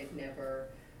because they've never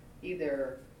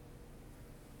either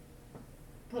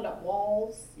put up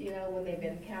walls, you know, when they've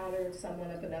encountered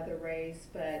someone of another race.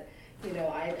 But, you know,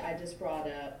 I just brought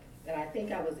up, and I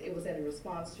think it was in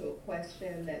response to a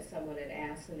question that someone had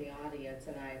asked in the audience,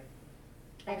 and I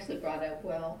actually brought up,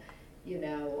 well, you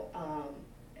know,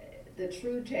 the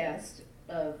true test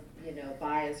of, you know,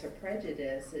 bias or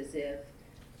prejudice is if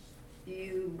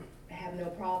you have no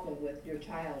problem with your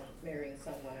child marrying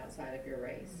someone outside of your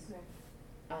race.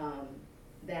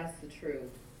 That's the true,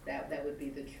 that would be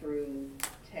the true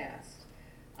test,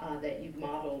 that you've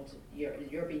modeled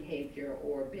your behavior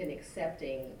or been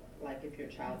accepting, like if your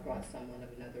child brought someone of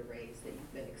another race, that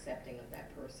you've been accepting of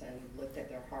that person, looked at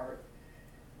their heart,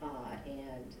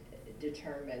 and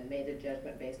made a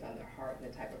judgment based on their heart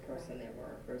and the type of person they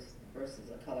were versus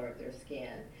the color of their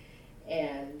skin.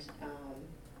 And,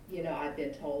 you know, I've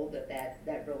been told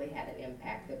that really had an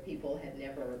impact, that people had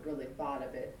never really thought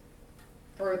of it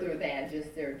further than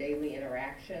just their daily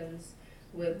interactions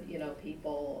with, you know,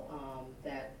 people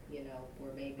that, you know,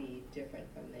 were maybe different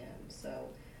from them. So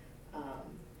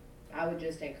I would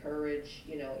just encourage,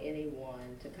 you know,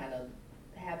 anyone to kind of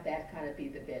have that kind of be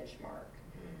the benchmark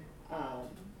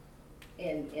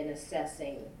in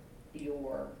assessing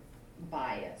your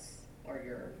bias or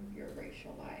your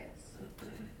racial bias.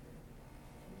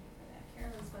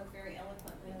 Carolyn spoke very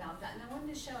eloquently about that. And I wanted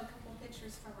to show a couple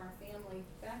pictures from our family,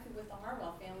 back with the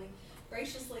Harwell family.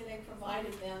 Graciously, they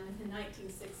provided them in the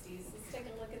 1960s. Let's take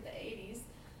a look at the 80s.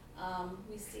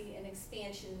 We see an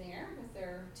expansion there with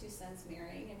their two sons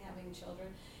marrying and having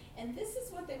children. And this is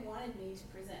what they wanted me to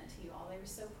present to you all. They were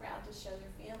so proud to show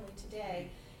their family today.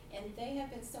 And they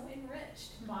have been so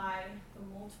enriched by the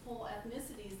multiple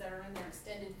ethnicities that are in their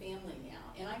extended family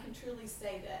now. And I can truly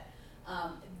say that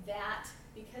that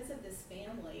because of this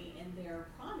family and their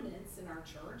prominence in our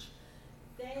church,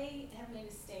 they have made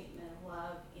a statement of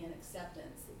love and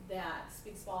acceptance that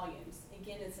speaks volumes.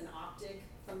 Again, it's an optic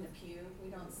from the pew. We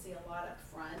don't see a lot up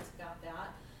front about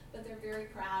that, but they're very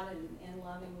proud and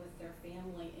loving with their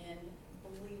family and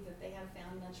believe that they have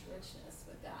found much richness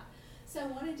with that. So I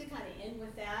wanted to kind of end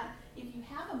with that. If you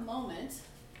have a moment,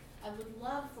 I would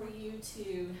love for you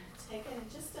to take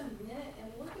just a minute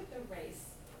and look at the race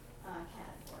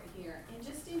category here. And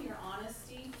just in your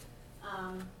honesty,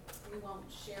 we won't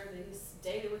share this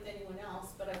data with anyone else,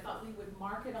 but I thought we would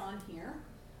mark it on here.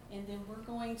 And then we're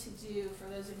going to do, for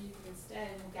those of you who can stay,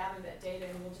 we'll gather that data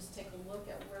and we'll just take a look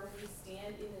at where we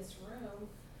stand in this room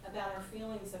about our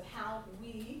feelings of how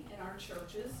we and our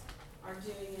churches are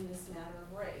doing in this matter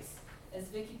of race. As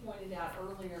Vicki pointed out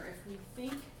earlier, if we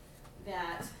think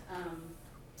that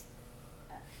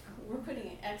we're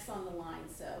putting an X on the line,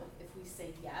 so if we say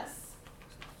yes,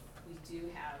 we do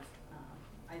have,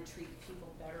 I treat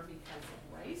people better because of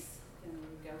race, then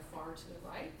we go far to the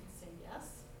right and say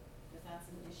yes, if that's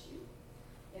an issue.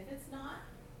 If it's not,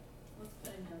 let's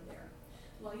put a no there.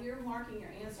 While you're marking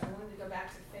your answer, I wanted to go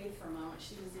back to Faith for a moment.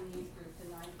 She was in youth group the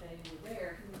night that you were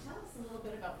there. Can you tell us a little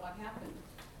bit about what happened?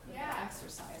 Yeah.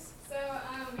 Exercise. So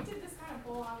we did this kind of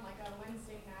poll on like a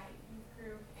Wednesday night youth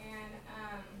group, and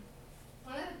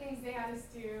one of the things they had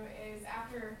us do is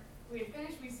after we had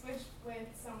finished, we switched with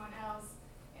someone else,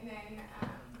 and then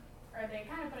or they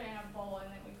kind of put it in a bowl, and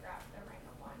then we grabbed a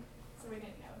random one, so we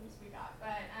didn't know whose we got.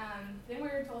 But then we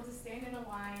were told to stand in a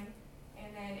line,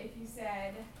 and then if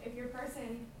your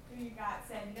person who you got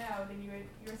said no, then you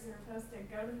were supposed to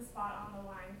go to the spot on the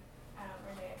line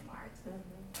where they had marked.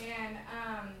 And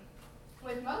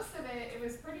with most of it, it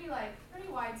was pretty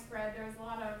widespread. There was a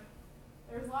lot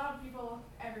of people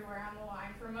everywhere on the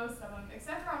line for most of them,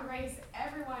 except for on race.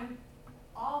 Everyone,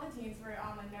 all the teams were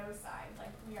on the no side.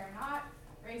 Like, we are not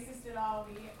racist at all.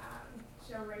 We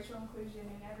show racial inclusion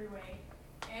in every way.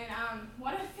 And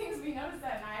one of the things we noticed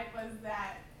that night was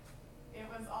that it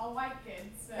was all white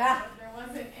kids, so there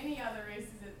wasn't any other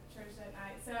races at church that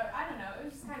night. So I don't know, it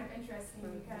was just kind of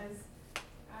interesting because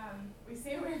we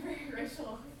say we're very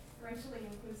racially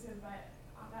inclusive, but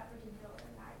on that particular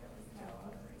night there was no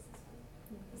other races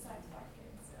besides white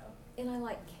kids. So. And I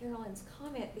like Carolyn's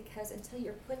comment because until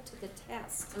you're put to the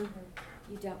test,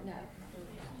 you don't know. Thank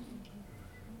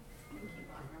you,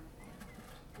 Barbara.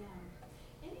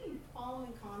 Any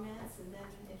following comments, and then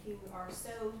if you are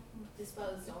so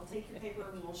disposed, I'll take your paper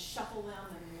and we'll shuffle them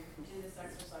and we'll do this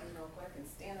exercise real quick and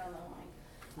stand on the line.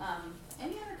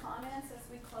 Any other comments as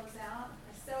we close out?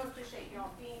 I so appreciate you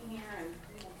all being here, and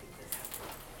we will keep this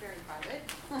very private.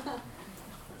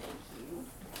 Thank you.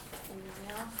 Anything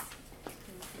else?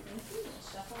 Thank you. We'll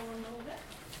shuffle a little bit.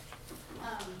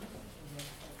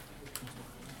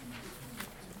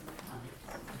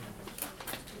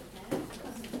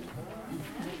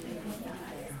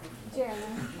 Jana,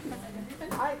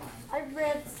 I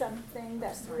read something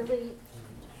that really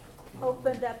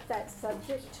opened up that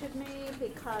subject to me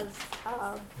because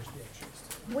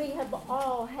we have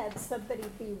all had somebody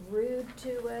be rude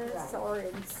to us or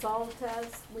insult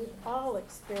us. We've all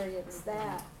experienced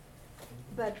that.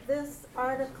 But this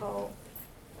article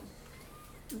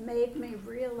made me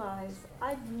realize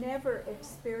I've never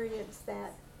experienced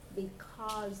that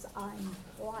because I'm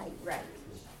white. Right.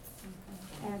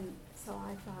 And so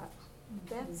I thought,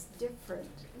 that's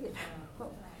different, you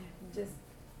know, just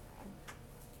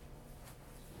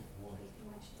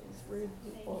those rude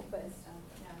people, but.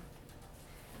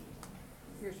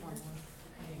 Here's one.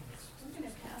 We're going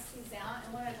to pass these out,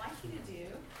 and what I'd like you to do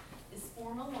is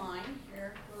form a line.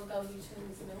 Here, we'll go between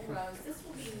these middle rows. This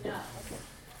will be no.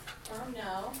 Firm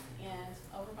no, and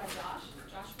over by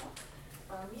Joshua,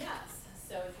 firm yes.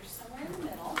 So if you're somewhere in the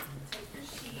middle, take your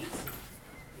sheet.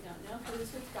 You don't know who's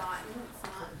forgotten. It's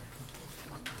not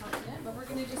pertinent, but we're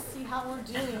going to just see how we're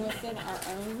doing within our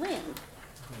own ring.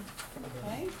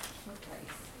 Okay?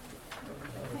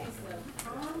 Okay, so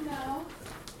firm no.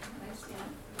 Nice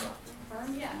again.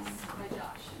 Firm yes by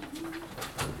Josh.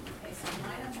 Okay, so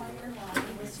line up on your line.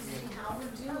 Let's just see how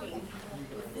we're doing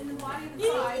within the body of the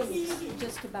size.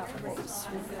 Just about race.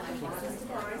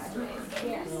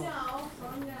 Yes. No,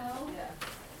 firm no.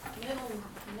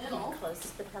 Middle.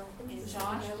 Closest to Pelican. And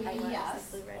Josh,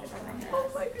 yes. Oh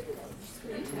my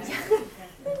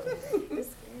goodness.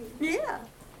 Yeah.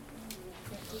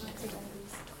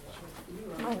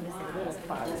 Mine is a little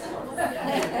far.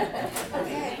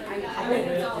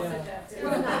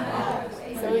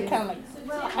 So we kind of like,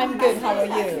 I'm good, how are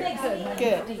you?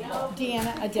 Good.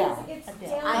 Deanna, Adele.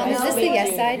 Is this the yes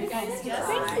side? Thank you,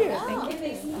 thank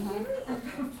you.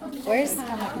 Where's?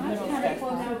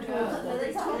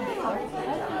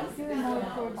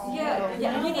 Yeah, you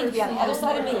need to be on the other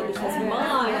side of me because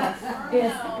mine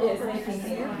is making me.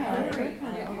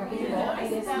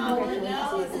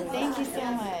 Thank you so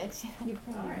much.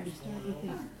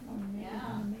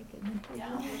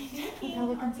 Yeah.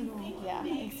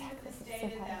 Yeah, exactly.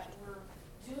 Stated that we're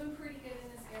doing pretty good in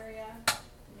this area.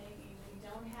 Maybe we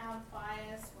don't have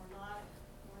bias. We're not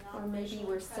Or maybe racially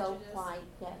we're so prejudiced. white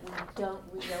that we don't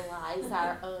realize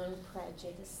our own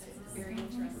prejudices. This is very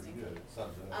interesting.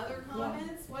 Other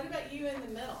comments? What about you in the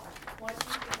middle? What do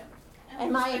you think?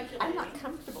 I'm not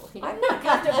comfortable here. I'm not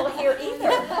comfortable here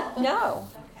either. No,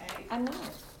 Okay. I'm not.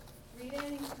 Read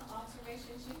any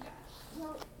observations you got.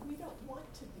 Well, we don't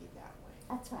want to be that way.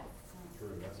 That's right.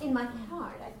 In my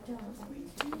heart, I don't. We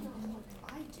do not want,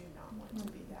 I do not want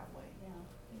to be that way.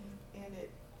 And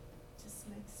it just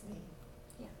makes me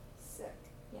sick.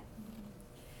 Yeah.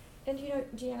 And you know,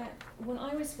 Jana, when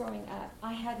I was growing up,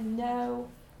 I had no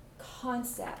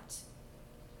concept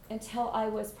until I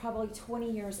was probably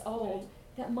 20 years old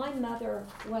that my mother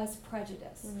was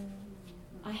prejudiced.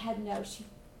 I had she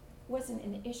wasn't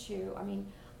an issue. I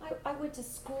mean, I went to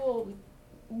school with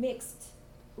mixed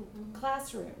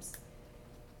classrooms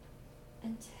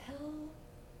until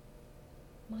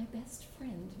my best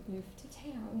friend moved to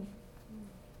town.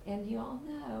 And you all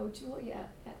know Julia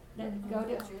that go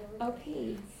to OP.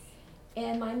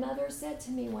 And my mother said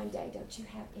to me one day, "Don't you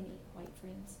have any white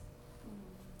friends?"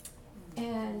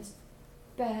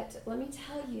 But let me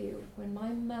tell you, when my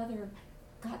mother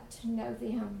got to know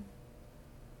them,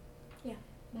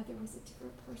 Mother was a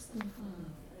different person.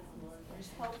 There's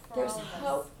hope for There's all of us.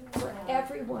 hope for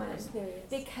everyone,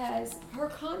 because her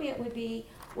comment would be,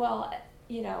 well,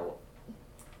 you know,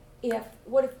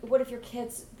 what if your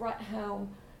kids brought home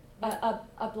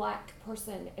a black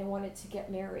person and wanted to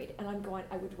get married? And I'm going,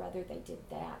 I would rather they did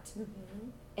that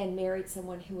and married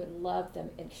someone who would love them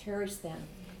and cherish them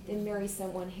than marry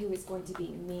someone who is going to be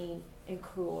mean and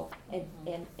cruel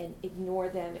and ignore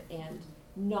them and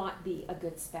not be a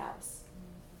good spouse.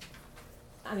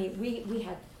 I mean, we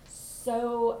had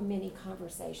so many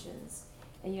conversations,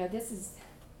 and you know, this is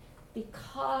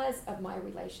because of my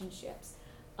relationships.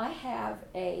 I have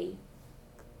a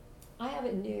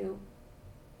new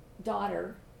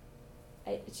daughter.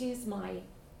 She's my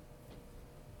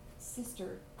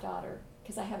sister daughter,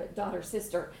 because I have a daughter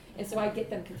sister, and so I get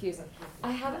them confused.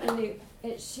 I have a new,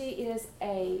 she is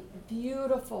a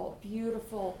beautiful,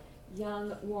 beautiful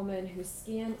young woman whose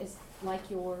skin is like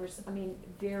yours. I mean,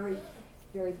 very,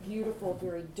 very beautiful,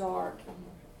 very dark.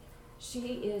 She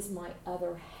is my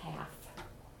other half.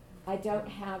 I don't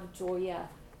have Joya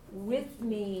with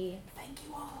me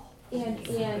in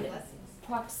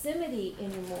proximity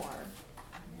anymore,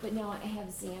 but now I have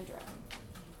Xandra.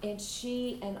 And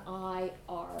she and I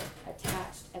are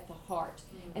attached at the heart.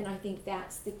 And I think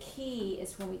that's the key,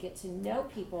 is when we get to know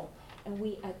people and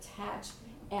we attach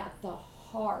at the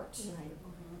heart.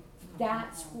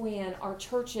 That's when our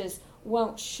churches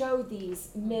won't show these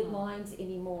midlines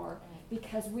anymore,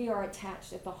 because we are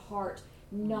attached at the heart,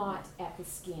 not at the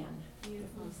skin.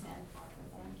 Beautifully said, Parker.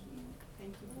 Thank you.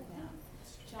 Thank you for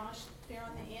that. Josh, there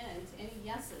on the end, any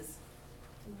yeses?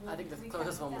 I think the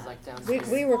closest one was like We, downstairs.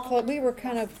 we were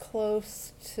kind of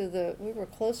close to we were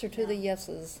closer to the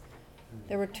yeses.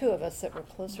 There were two of us that were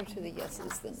closer to the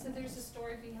yeses than So there's a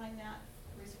story behind that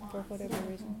response. for whatever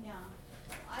reason. Yeah.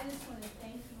 I just want to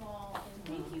thank you all, and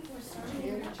thank you for serving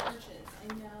in your churches.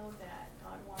 I know that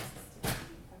God wants us to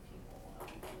be a people of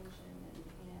inclusion,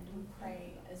 and we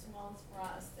pray as well as for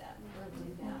us that we will do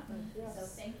that. So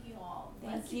thank you all.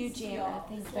 Thank you, Blessings to Jana. all.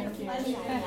 Thank It's been a you. pleasure.